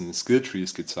ganzen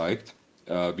Skilltrees gezeigt,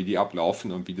 wie die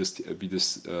ablaufen und wie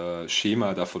das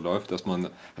Schema da verläuft, dass man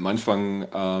am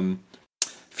Anfang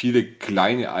viele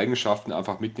kleine Eigenschaften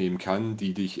einfach mitnehmen kann,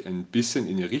 die dich ein bisschen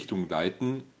in eine Richtung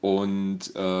leiten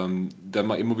und dann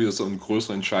mal immer wieder so eine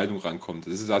größere Entscheidung rankommt.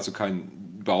 Das ist also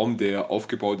kein Baum, der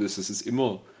aufgebaut ist, dass es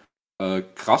immer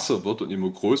krasser wird und immer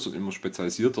größer und immer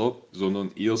spezialisierter,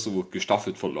 sondern eher so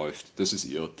gestaffelt verläuft. Das ist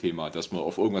ihr Thema, dass man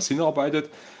auf irgendwas hinarbeitet,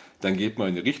 dann geht man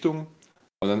in eine Richtung,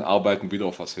 und dann arbeiten wieder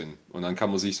auf was hin. Und dann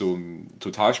kann man sich so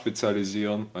total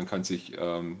spezialisieren. Man kann sich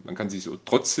so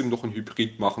trotzdem noch ein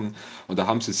Hybrid machen. Und da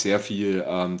haben sie sehr viel,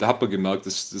 da hat man gemerkt,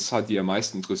 das hat die am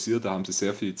meisten interessiert. Da haben sie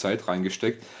sehr viel Zeit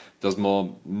reingesteckt, dass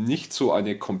man nicht so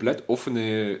eine komplett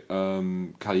offene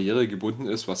Karriere gebunden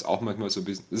ist, was auch manchmal so ein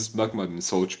bisschen, das merkt man in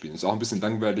Souls-Spielen. Das ist auch ein bisschen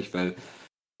langweilig, weil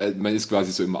man ist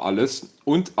quasi so immer alles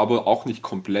und aber auch nicht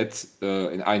komplett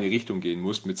in eine Richtung gehen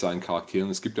muss mit seinen Charakteren.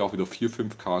 Es gibt ja auch wieder 4,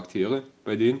 5 Charaktere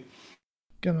bei denen.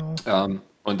 Genau.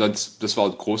 Und das war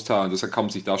ein Großteil und deshalb kann man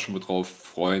sich da schon mal drauf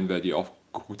freuen, weil die auch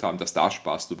geguckt haben, dass da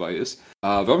Spaß dabei ist.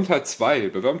 Vermintide 2.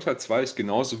 Bei Vermintide 2 ist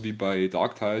genauso wie bei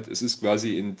Darktide. Es ist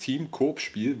quasi ein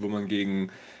Team-Koop-Spiel, wo man gegen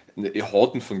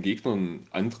Horden von Gegnern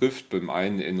antrifft. Beim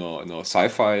einen in einer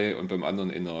Sci-Fi und beim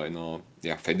anderen in einer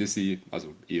Fantasy, also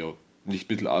eher nicht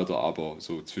Mittelalter, aber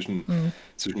so zwischen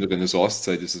der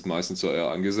Renaissancezeit ist es meistens so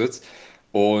eher angesetzt.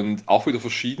 Und auch wieder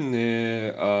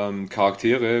verschiedene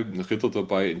Charaktere, ein Ritter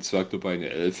dabei, ein Zwerg dabei,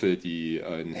 eine Elfe,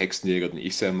 einen Hexenjäger, den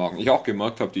ich sehr mag. Ich auch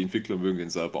gemerkt habe, die Entwickler mögen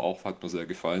den selber auch, hat mir sehr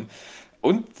gefallen.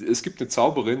 Und es gibt eine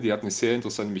Zauberin, die hat eine sehr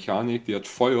interessante Mechanik, die hat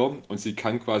Feuer und sie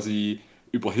kann quasi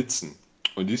überhitzen.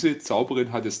 Und diese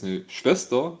Zauberin hat jetzt eine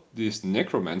Schwester, die ist ein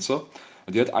Necromancer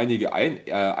und die hat einige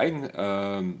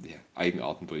Eigenarten,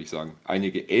 würde ich sagen,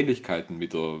 einige Ähnlichkeiten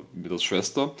mit der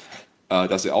Schwester,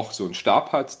 dass sie auch so einen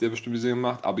Stab hat, der bestimmte Dinge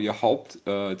macht, aber ihr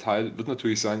Hauptteil wird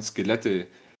natürlich sein, Skelette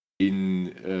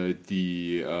in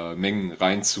die Mengen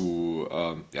rein zu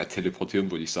teleportieren,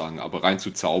 würde ich sagen, aber rein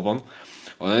zu zaubern.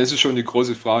 Und dann ist es schon die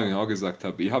große Frage, wie ich auch gesagt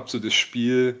habe, ihr habt so das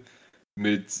Spiel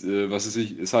mit, was weiß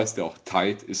ich, es heißt ja auch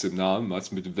Tide ist im Namen,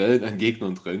 also mit Wellen an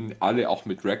Gegnern drin, alle auch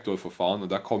mit Ragdoll-Verfahren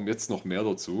und da kommen jetzt noch mehr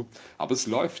dazu. Aber es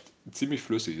läuft ziemlich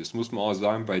flüssig, das muss man auch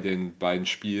sagen bei den beiden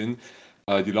Spielen.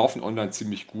 Die laufen online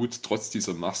ziemlich gut, trotz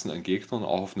dieser Massen an Gegnern,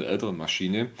 auch auf einer älteren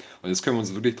Maschine. Und jetzt können wir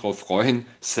uns wirklich darauf freuen,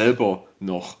 selber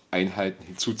noch Einheiten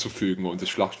hinzuzufügen und das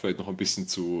Schlachtfeld noch ein bisschen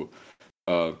zu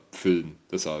füllen.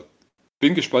 Deshalb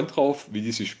bin gespannt drauf, wie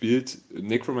die sich spielt.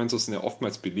 Necromancer sind ja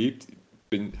oftmals beliebt.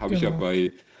 Habe ich ja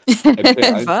bei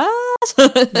MK1. Was?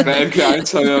 Bei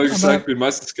MK1 habe ich ja gesagt, bin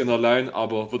meistens gerne allein,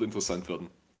 aber wird interessant werden.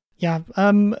 Ja,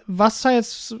 was da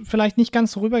jetzt vielleicht nicht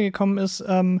ganz so rübergekommen ist,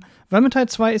 Vermintide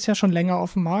 2 ist ja schon länger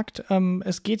auf dem Markt.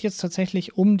 Es geht jetzt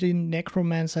tatsächlich um den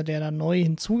Necromancer, der da neu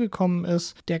hinzugekommen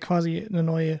ist, der quasi eine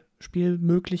neue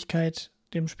Spielmöglichkeit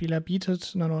dem Spieler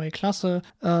bietet, eine neue Klasse,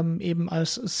 eben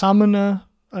als Summoner,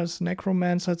 als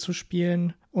Necromancer zu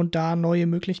spielen und da neue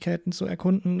Möglichkeiten zu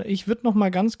erkunden. Ich würde noch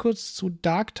mal ganz kurz zu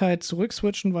Darktide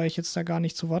zurückswitchen, weil ich jetzt da gar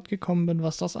nicht zu Wort gekommen bin,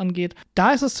 was das angeht.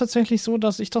 Da ist es tatsächlich so,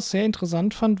 dass ich das sehr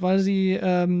interessant fand, weil sie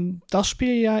das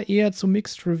Spiel ja eher zu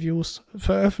Mixed Reviews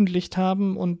veröffentlicht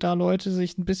haben und da Leute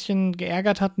sich ein bisschen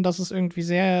geärgert hatten, dass es irgendwie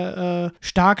sehr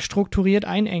stark strukturiert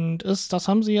einengend ist. Das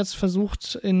haben sie jetzt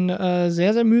versucht in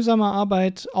sehr, sehr mühsamer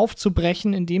Arbeit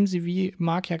aufzubrechen, indem sie, wie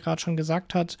Marc ja gerade schon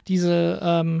gesagt hat,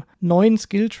 diese neuen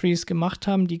Skilltrees gemacht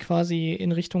haben, die quasi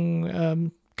in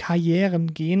Richtung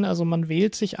Karrieren gehen. Also man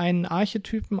wählt sich einen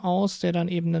Archetypen aus, der dann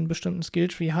eben einen bestimmten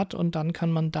Skilltree hat und dann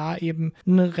kann man da eben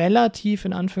einen relativ,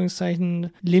 in Anführungszeichen,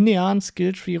 linearen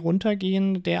Skilltree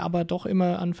runtergehen, der aber doch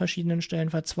immer an verschiedenen Stellen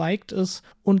verzweigt ist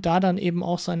und da dann eben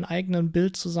auch seinen eigenen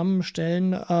Bild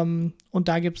zusammenstellen. Und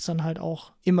da gibt es dann halt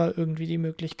auch immer irgendwie die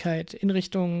Möglichkeit, in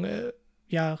Richtung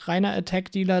reiner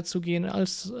Attack-Dealer zu gehen,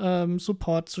 als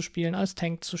Support zu spielen, als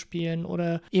Tank zu spielen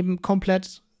oder eben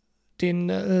komplett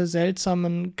den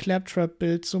seltsamen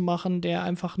Claptrap-Bild zu machen, der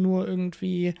einfach nur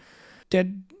irgendwie der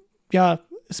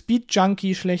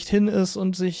Speed-Junkie schlechthin ist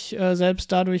und sich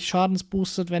selbst dadurch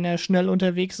schadensboostet, wenn er schnell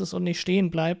unterwegs ist und nicht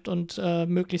stehen bleibt und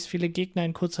möglichst viele Gegner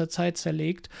in kurzer Zeit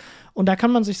zerlegt. Und da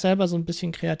kann man sich selber so ein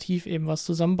bisschen kreativ eben was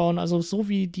zusammenbauen. Also so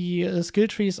wie die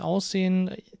Skilltrees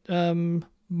aussehen,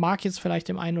 mag jetzt vielleicht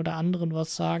dem einen oder anderen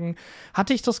was sagen,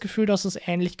 hatte ich das Gefühl, dass es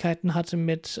Ähnlichkeiten hatte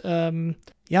mit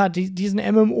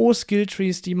diesen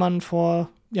MMO-Skilltrees, die man vor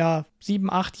 7,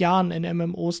 8 Jahren in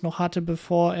MMOs noch hatte,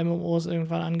 bevor MMOs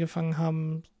irgendwann angefangen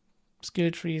haben,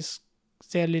 Skilltrees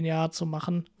sehr linear zu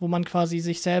machen, wo man quasi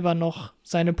sich selber noch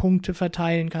seine Punkte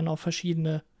verteilen kann auf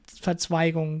verschiedene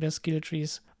Verzweigungen der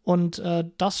Skilltrees. Und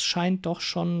das scheint doch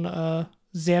schon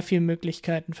sehr viele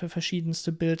Möglichkeiten für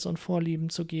verschiedenste Builds und Vorlieben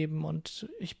zu geben und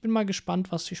ich bin mal gespannt,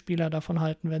 was die Spieler davon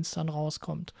halten, wenn es dann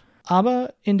rauskommt.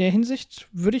 Aber in der Hinsicht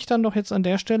würde ich dann doch jetzt an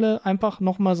der Stelle einfach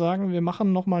nochmal sagen, wir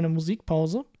machen nochmal eine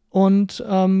Musikpause und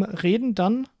reden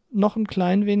dann noch ein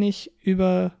klein wenig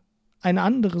über ein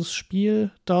anderes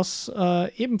Spiel, das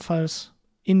ebenfalls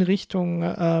in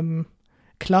Richtung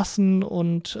Klassen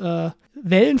und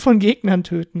Wellen von Gegnern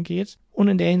töten geht. Und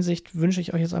in der Hinsicht wünsche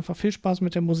ich euch jetzt einfach viel Spaß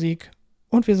mit der Musik.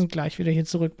 Und wir sind gleich wieder hier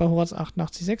zurück bei Horaz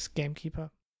 88.6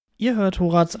 Gamekeeper. Ihr hört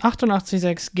Horaz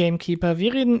 88.6 Gamekeeper.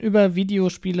 Wir reden über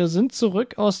Videospiele, sind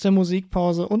zurück aus der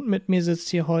Musikpause und mit mir sitzt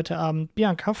hier heute Abend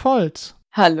Bianca Volz.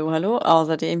 Hallo, hallo.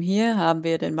 Außerdem hier haben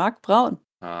wir den Marc Braun.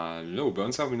 Hallo, bei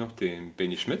uns haben wir noch den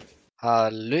Benny Schmidt.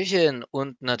 Hallöchen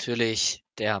und natürlich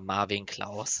der Marvin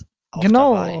Clauß.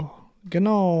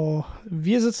 Genau.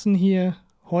 Wir sitzen hier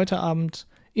heute Abend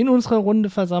in unserer Runde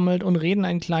versammelt und reden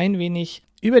ein klein wenig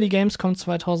über die Gamescom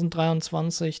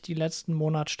 2023, die letzten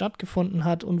Monat stattgefunden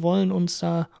hat und wollen uns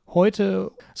da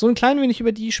heute so ein klein wenig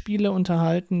über die Spiele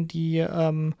unterhalten, die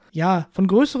von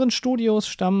größeren Studios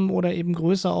stammen oder eben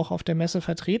größer auch auf der Messe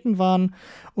vertreten waren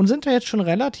und sind da jetzt schon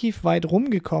relativ weit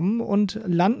rumgekommen und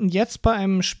landen jetzt bei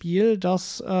einem Spiel,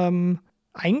 das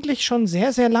eigentlich schon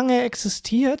sehr, sehr lange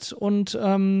existiert und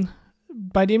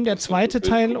bei dem der zweite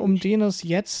Teil, um den es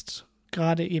jetzt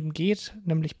gerade eben geht,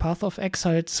 nämlich Path of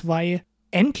Exile 2,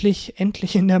 endlich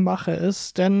in der Mache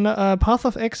ist. Denn Path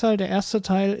of Exile, der erste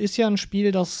Teil, ist ja ein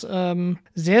Spiel, das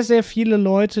sehr, sehr viele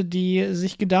Leute, die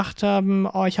sich gedacht haben,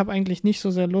 oh, ich habe eigentlich nicht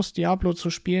so sehr Lust, Diablo zu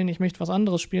spielen, ich möchte was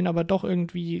anderes spielen, aber doch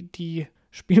irgendwie die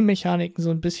Spielmechaniken so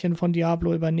ein bisschen von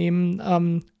Diablo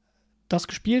übernehmen, das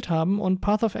gespielt haben. Und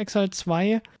Path of Exile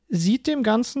 2 sieht dem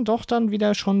Ganzen doch dann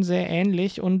wieder schon sehr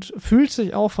ähnlich und fühlt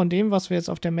sich auch von dem, was wir jetzt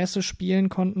auf der Messe spielen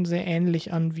konnten, sehr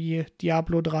ähnlich an wie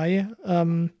Diablo 3.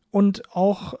 Und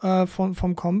auch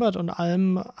vom Combat und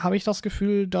allem habe ich das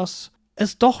Gefühl, dass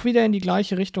es doch wieder in die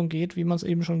gleiche Richtung geht, wie man es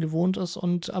eben schon gewohnt ist,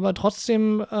 und aber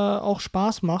trotzdem auch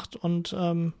Spaß macht und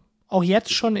auch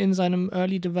jetzt schon in seinem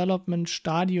Early Development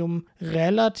Stadium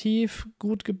relativ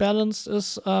gut gebalanced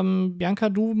ist. Bianca,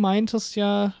 du meintest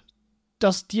ja,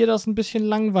 dass dir das ein bisschen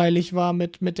langweilig war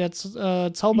mit der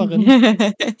Zauberin,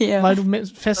 Ja. weil du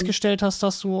festgestellt hast,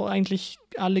 dass du eigentlich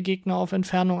alle Gegner auf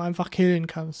Entfernung einfach killen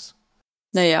kannst.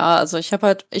 Naja, also ich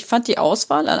fand die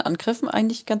Auswahl an Angriffen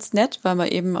eigentlich ganz nett, weil man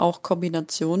eben auch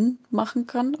Kombinationen machen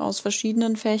kann aus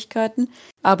verschiedenen Fähigkeiten.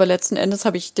 Aber letzten Endes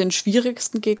habe ich den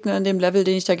schwierigsten Gegner in dem Level,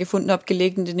 den ich da gefunden habe,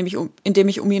 gelegt, indem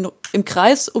ich im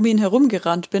Kreis um ihn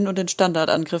herumgerannt bin und den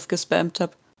Standardangriff gespammt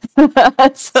habe.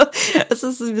 Also, es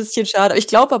ist ein bisschen schade. Ich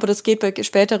glaube aber, das geht bei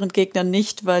späteren Gegnern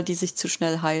nicht, weil die sich zu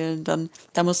schnell heilen.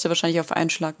 Da musst du wahrscheinlich auf einen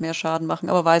Schlag mehr Schaden machen,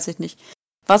 aber weiß ich nicht.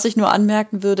 Was ich nur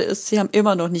anmerken würde, ist, sie haben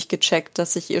immer noch nicht gecheckt,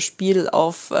 dass sich ihr Spiel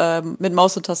mit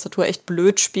Maus und Tastatur echt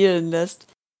blöd spielen lässt.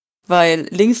 Weil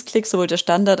Linksklick sowohl der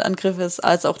Standardangriff ist,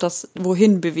 als auch das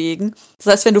Wohin bewegen.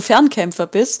 Das heißt, wenn du Fernkämpfer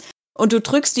bist und du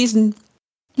drückst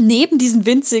neben diesen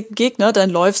winzigen Gegner, dann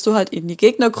läufst du halt in die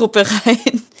Gegnergruppe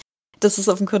rein. Das ist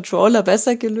auf dem Controller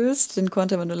besser gelöst. Den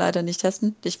konnte man nur leider nicht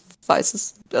testen. Ich weiß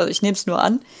es, also ich nehme es nur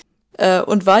an.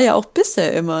 Und war ja auch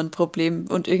bisher immer ein Problem.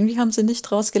 Und irgendwie haben sie nicht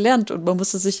draus gelernt. Und man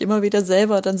musste sich immer wieder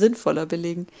selber dann sinnvoller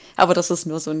belegen. Aber das ist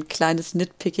nur so ein kleines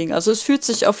Nitpicking. Also es fühlt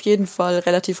sich auf jeden Fall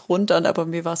relativ rund an, aber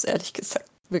mir war es ehrlich gesagt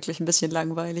wirklich ein bisschen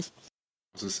langweilig.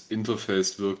 Das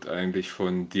Interface wirkt eigentlich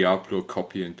von Diablo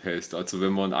Copy and Paste. Also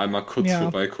wenn man einmal kurz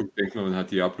vorbeiguckt, denkt man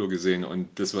hat Diablo gesehen. Und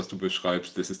das, was du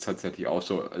beschreibst, das ist tatsächlich auch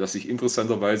so, dass ich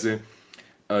interessanterweise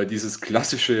dieses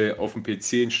klassische auf dem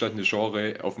PC entstandene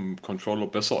Genre auf dem Controller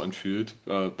besser anfühlt.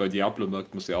 Bei Diablo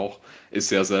merkt man es ja auch, ist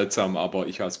sehr seltsam, aber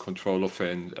ich als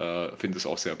Controller-Fan finde es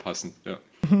auch sehr passend.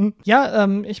 Ja,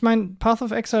 Ich meine, Path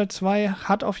of Exile 2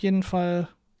 hat auf jeden Fall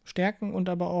Stärken und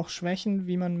aber auch Schwächen,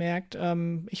 wie man merkt.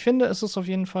 Ich finde, es ist auf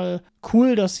jeden Fall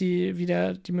cool, dass sie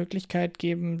wieder die Möglichkeit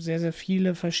geben, sehr, sehr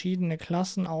viele verschiedene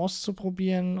Klassen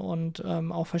auszuprobieren und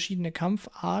auch verschiedene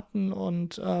Kampfarten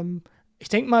und ich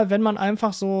denke mal, wenn man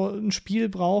einfach so ein Spiel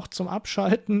braucht zum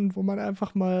Abschalten, wo man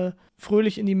einfach mal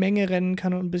fröhlich in die Menge rennen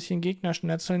kann und ein bisschen Gegner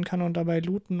schnetzeln kann und dabei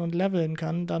looten und leveln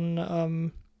kann,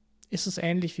 dann ist es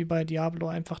ähnlich wie bei Diablo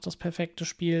einfach das perfekte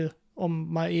Spiel,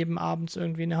 um mal eben abends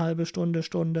irgendwie eine halbe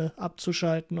Stunde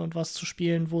abzuschalten und was zu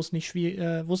spielen, wo es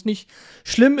nicht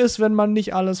schlimm ist, wenn man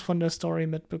nicht alles von der Story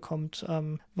mitbekommt.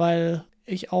 Weil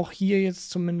ich auch hier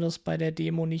jetzt zumindest bei der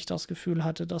Demo nicht das Gefühl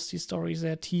hatte, dass die Story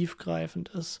sehr tiefgreifend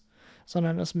ist,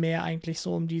 sondern es mehr eigentlich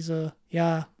so um diese,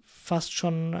 fast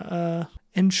schon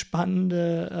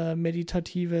entspannende,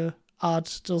 meditative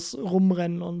Art des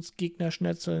Rumrennen und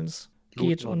Gegnerschnetzelns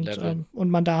geht und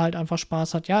man da halt einfach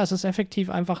Spaß hat. Ja, es ist effektiv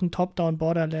einfach ein Top-Down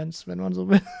Borderlands, wenn man so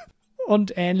will.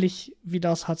 Und ähnlich wie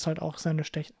das hat es halt auch seine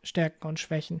Stärken und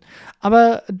Schwächen.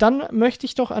 Aber dann möchte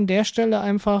ich doch an der Stelle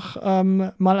einfach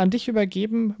mal an dich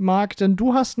übergeben, Marc, denn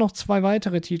du hast noch 2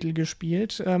 weitere Titel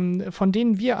gespielt, von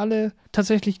denen wir alle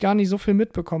tatsächlich gar nicht so viel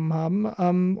mitbekommen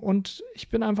haben. Und ich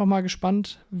bin einfach mal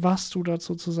gespannt, was du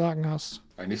dazu zu sagen hast.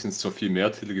 Eigentlich sind es zwar viel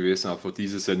mehr Titel gewesen, aber für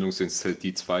diese Sendung sind es halt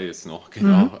die 2 jetzt noch.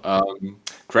 Genau.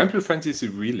 Grand Blue Fantasy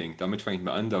Relink, damit fange ich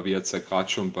mal an, da wir jetzt ja gerade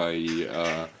schon bei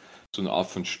so eine Art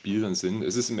von Spielern sind.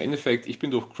 Es ist im Endeffekt, ich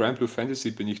bin durch Grand Blue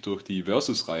Fantasy, durch die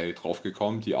Versus-Reihe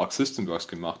draufgekommen, die Arc System Works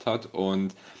gemacht hat,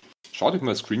 und schaut euch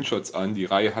mal Screenshots an. Die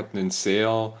Reihe hat einen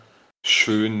sehr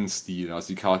schönen Stil. Also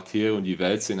die Charaktere und die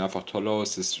Welt sehen einfach toll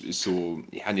aus. Es ist so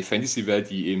eine Fantasy-Welt,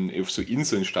 die eben auf so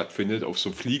Inseln stattfindet, auf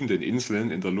so fliegenden Inseln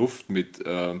in der Luft mit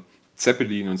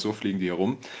Zeppelin und so fliegen die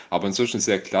herum. Aber inzwischen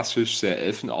sehr klassisch, sehr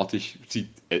elfenartig.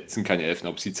 Sind keine Elfen,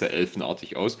 aber sieht sehr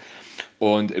elfenartig aus.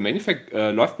 Und im Endeffekt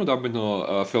läuft man da mit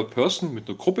einer Third Person, mit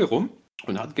einer Gruppe rum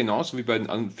und hat genauso wie bei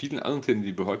den vielen anderen Themen,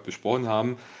 die wir heute besprochen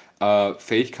haben,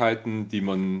 Fähigkeiten, die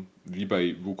man, wie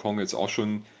bei Wukong jetzt auch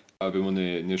schon, wenn man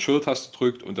eine Schultertaste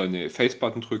drückt und dann eine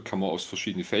Face-Button drückt, kann man aus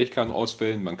verschiedenen Fähigkeiten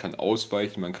auswählen. Man kann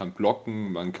ausweichen, man kann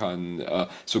blocken, man kann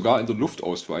sogar in der Luft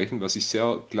ausweichen, was ich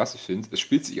sehr klasse finde. Es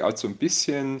spielt sich also ein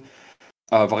bisschen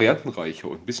variantenreicher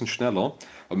und ein bisschen schneller.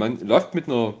 Und man läuft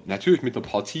natürlich mit einer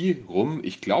Partie rum.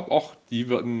 Ich glaube auch, die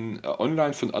werden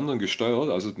online von anderen gesteuert.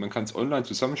 Also man kann es online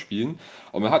zusammenspielen.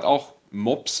 Aber man hat auch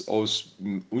Mobs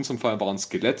in unserem Fall waren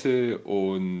Skelette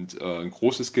und ein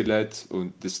großes Skelett.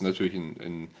 Und das ist natürlich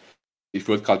ich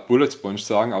wollte gerade Bullet Sponge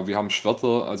sagen, aber wir haben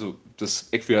Schwerter, also das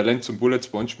Äquivalent zum Bullet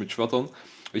Sponge mit Schwertern.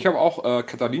 Ich habe auch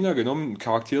Catalina genommen, einen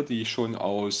Charakter, die ich schon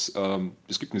es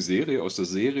gibt eine Serie aus der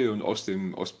Serie und aus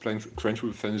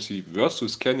Crunchyroll Fantasy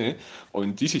Versus kenne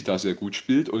und die sich da sehr gut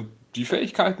spielt. Und die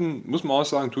Fähigkeiten, muss man auch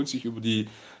sagen, tun sich über die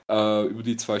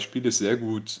 2 Spiele sehr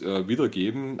gut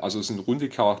wiedergeben. Also es sind runde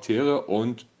Charaktere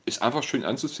und ist einfach schön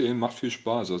anzusehen, macht viel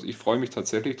Spaß. Also ich freue mich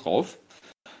tatsächlich drauf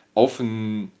auf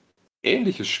ein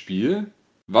ähnliches Spiel,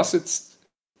 was jetzt,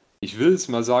 ich will jetzt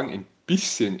mal sagen, ein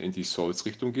bisschen in die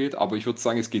Souls-Richtung geht, aber ich würde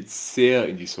sagen, es geht sehr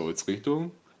in die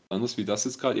Souls-Richtung, anders wie das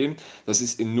jetzt gerade eben. Das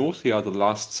ist in Notria The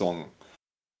Last Song.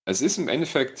 Es ist im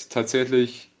Endeffekt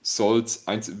tatsächlich Souls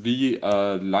 1, wie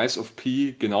Lies of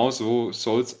P genauso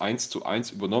Souls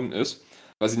 1:1 übernommen ist.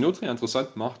 Was in Notria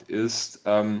interessant macht, ist,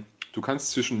 du kannst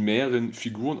zwischen mehreren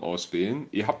Figuren auswählen.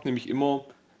 Ihr habt nämlich immer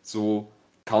so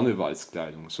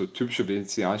Karnevalskleidung, so typische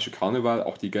venezianische Karneval.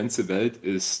 Auch die ganze Welt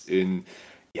ist in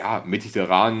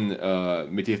mediterran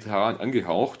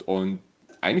angehaucht und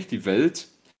eigentlich die Welt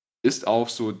ist auch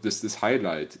so das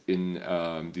Highlight in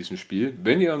diesem Spiel.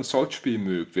 Wenn ihr ein Souls-Spiel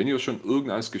mögt, wenn ihr schon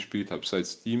irgendeines gespielt habt, sei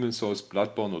es Demon's Souls,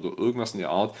 Bloodborne oder irgendwas in der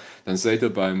Art, dann seid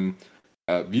ihr beim,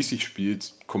 wie es sich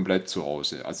spielt, komplett zu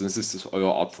Hause. Also das ist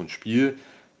eure Art von Spiel.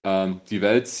 Die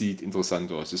Welt sieht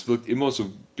interessant aus. Es wirkt immer so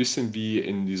ein bisschen wie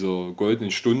in dieser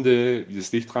goldenen Stunde, wie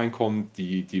das Licht reinkommt.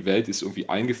 Die Welt ist irgendwie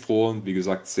eingefroren. Wie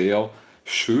gesagt, sehr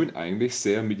schön eigentlich,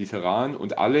 sehr mediterran.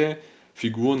 Und alle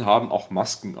Figuren haben auch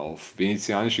Masken auf,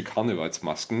 venezianische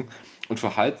Karnevalsmasken und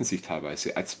verhalten sich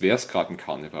teilweise, als wäre es gerade ein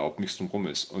Karneval, ob nichts drumherum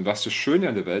ist. Und was das Schöne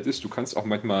an der Welt ist, du kannst auch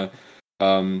manchmal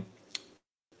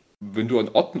wenn du an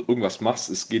Orten irgendwas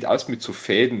machst, es geht alles mit so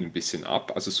Fäden ein bisschen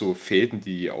ab, also so Fäden,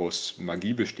 die aus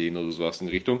Magie bestehen oder sowas in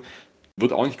die Richtung,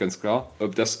 wird auch nicht ganz klar,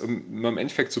 ob das im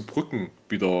Endeffekt so Brücken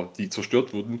wieder, die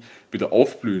zerstört wurden, wieder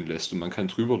aufblühen lässt und man kann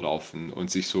drüber laufen und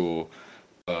sich so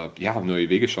neue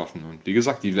Wege schaffen. Und wie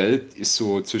gesagt, die Welt ist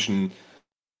so zwischen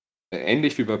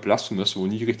ähnlich wie bei Blasphemous, wo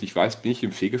nie richtig weiß, bin ich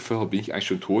im Fegefeuer, bin ich eigentlich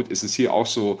schon tot, ist es hier auch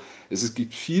so,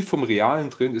 gibt viel vom Realen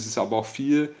drin, es ist aber auch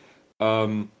viel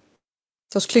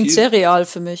Das klingt sehr real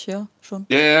für mich, ja, schon.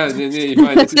 Nee, ich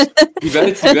meine, die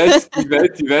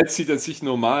Welt sieht an sich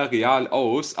normal real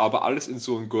aus, aber alles in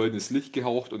so ein goldenes Licht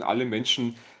gehaucht und alle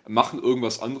Menschen machen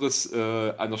irgendwas anderes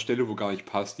an einer Stelle, wo gar nicht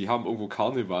passt. Die haben irgendwo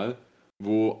Karneval,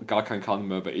 wo gar kein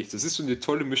Karneval bei ist. Das ist so eine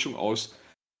tolle Mischung aus,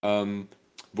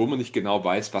 wo man nicht genau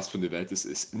weiß, was für eine Welt es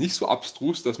ist. Nicht so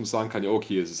abstrus, dass man sagen kann, ja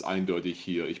okay, es ist eindeutig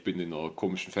hier, ich bin in einer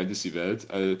komischen Fantasy-Welt.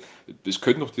 Es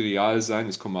könnte noch die real sein,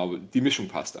 aber die Mischung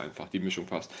passt einfach, die Mischung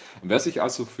passt. Und wer sich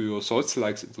also für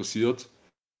Souls-Likes interessiert,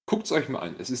 guckt es euch mal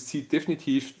an. Sieht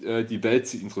definitiv, die Welt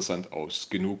sieht interessant aus,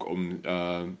 genug um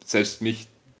selbst mich,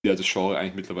 der das Genre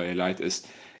eigentlich mittlerweile leid ist,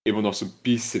 immer noch so ein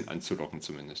bisschen anzulocken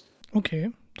zumindest.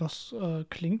 Okay, das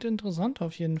klingt interessant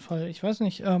auf jeden Fall. Ich weiß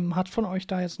nicht, hat von euch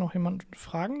da jetzt noch jemand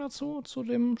Fragen dazu, zu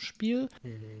dem Spiel?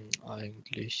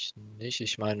 Eigentlich nicht.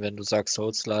 Ich meine, wenn du sagst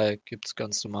Souls-like, gibt es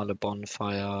ganz normale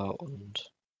Bonfire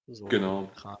und so.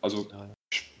 Genau, also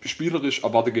spielerisch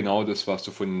erwarte genau das, was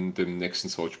du von dem nächsten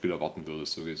Souls-Spiel erwarten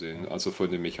würdest, so gesehen. Also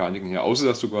von den Mechaniken her, außer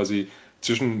dass du quasi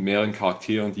zwischen mehreren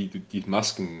Charakteren, die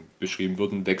Masken beschrieben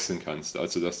wurden, wechseln kannst.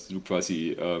 Also dass du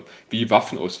quasi wie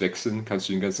Waffen auswechseln, kannst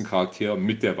du den ganzen Charakter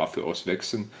mit der Waffe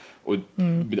auswechseln und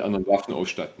mit anderen Waffen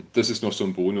ausstatten. Das ist noch so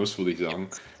ein Bonus, würde ich sagen.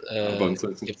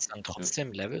 Gibt es dann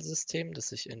trotzdem Level-System, das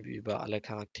sich irgendwie über alle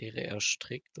Charaktere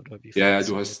erstreckt? Oder wie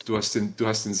du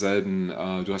hast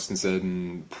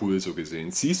denselben Pool so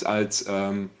gesehen. Siehst als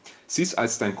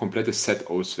dein komplettes Set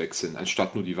auswechseln,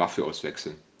 anstatt nur die Waffe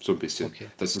auswechseln. So ein bisschen. Okay.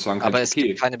 Dass du sagen kannst, aber es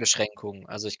gibt keine Beschränkung.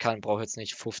 Also ich brauche jetzt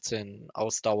nicht 15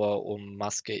 Ausdauer, um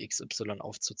Maske XY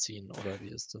aufzuziehen, oder wie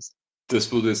ist das?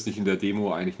 Das wurde jetzt nicht in der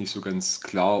Demo eigentlich nicht so ganz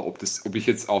klar, ob ich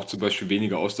jetzt auch zum Beispiel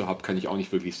weniger Ausdauer habe, kann ich auch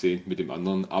nicht wirklich sehen mit dem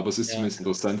anderen. Aber es ist zumindest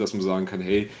interessant, dass man sagen kann,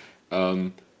 hey,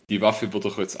 die Waffe wird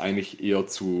doch jetzt eigentlich eher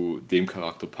zu dem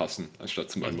Charakter passen, anstatt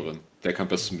zum anderen. Der kann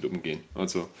besser mit umgehen.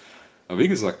 Also, aber wie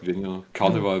gesagt, wenn ihr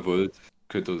Karneval wollt,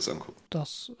 könnt ihr das angucken.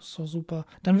 Das ist so super.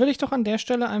 Dann will ich doch an der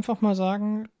Stelle einfach mal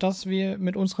sagen, dass wir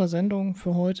mit unserer Sendung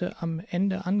für heute am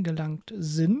Ende angelangt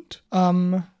sind.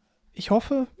 Ich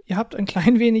hoffe, ihr habt ein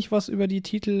klein wenig was über die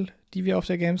Titel, die wir auf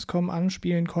der Gamescom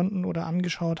anspielen konnten oder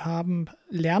angeschaut haben,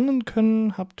 lernen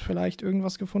können. Habt vielleicht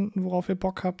irgendwas gefunden, worauf ihr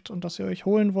Bock habt und das ihr euch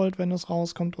holen wollt, wenn es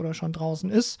rauskommt oder schon draußen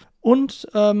ist. Und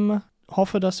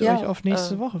hoffe, dass ihr euch auf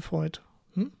nächste Woche freut.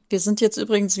 Wir sind jetzt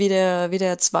übrigens wie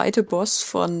der zweite Boss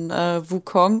von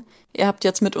Wukong. Ihr habt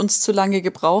jetzt mit uns zu lange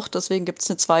gebraucht, deswegen gibt es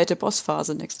eine zweite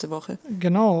Bossphase nächste Woche.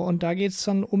 Genau, und da geht es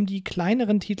dann um die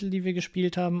kleineren Titel, die wir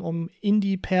gespielt haben, um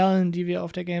Indie-Perlen, die wir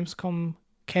auf der Gamescom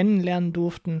kennenlernen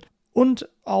durften. Und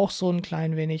auch so ein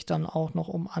klein wenig dann auch noch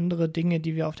um andere Dinge,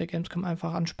 die wir auf der Gamescom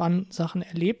einfach an spannenden Sachen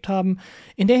erlebt haben.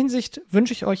 In der Hinsicht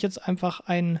wünsche ich euch jetzt einfach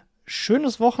ein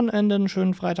schönes Wochenende, einen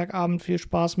schönen Freitagabend, viel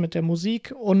Spaß mit der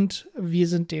Musik und wir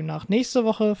sind demnach nächste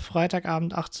Woche,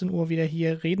 Freitagabend 18 Uhr wieder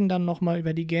hier, reden dann nochmal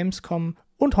über die Gamescom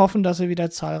und hoffen, dass ihr wieder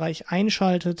zahlreich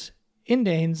einschaltet. In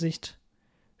der Hinsicht,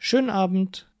 schönen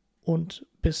Abend und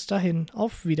bis dahin,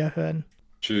 auf Wiederhören.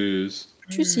 Tschüss.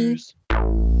 Tschüssi.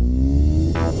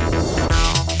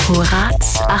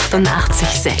 Horaz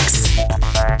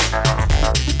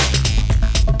 88.6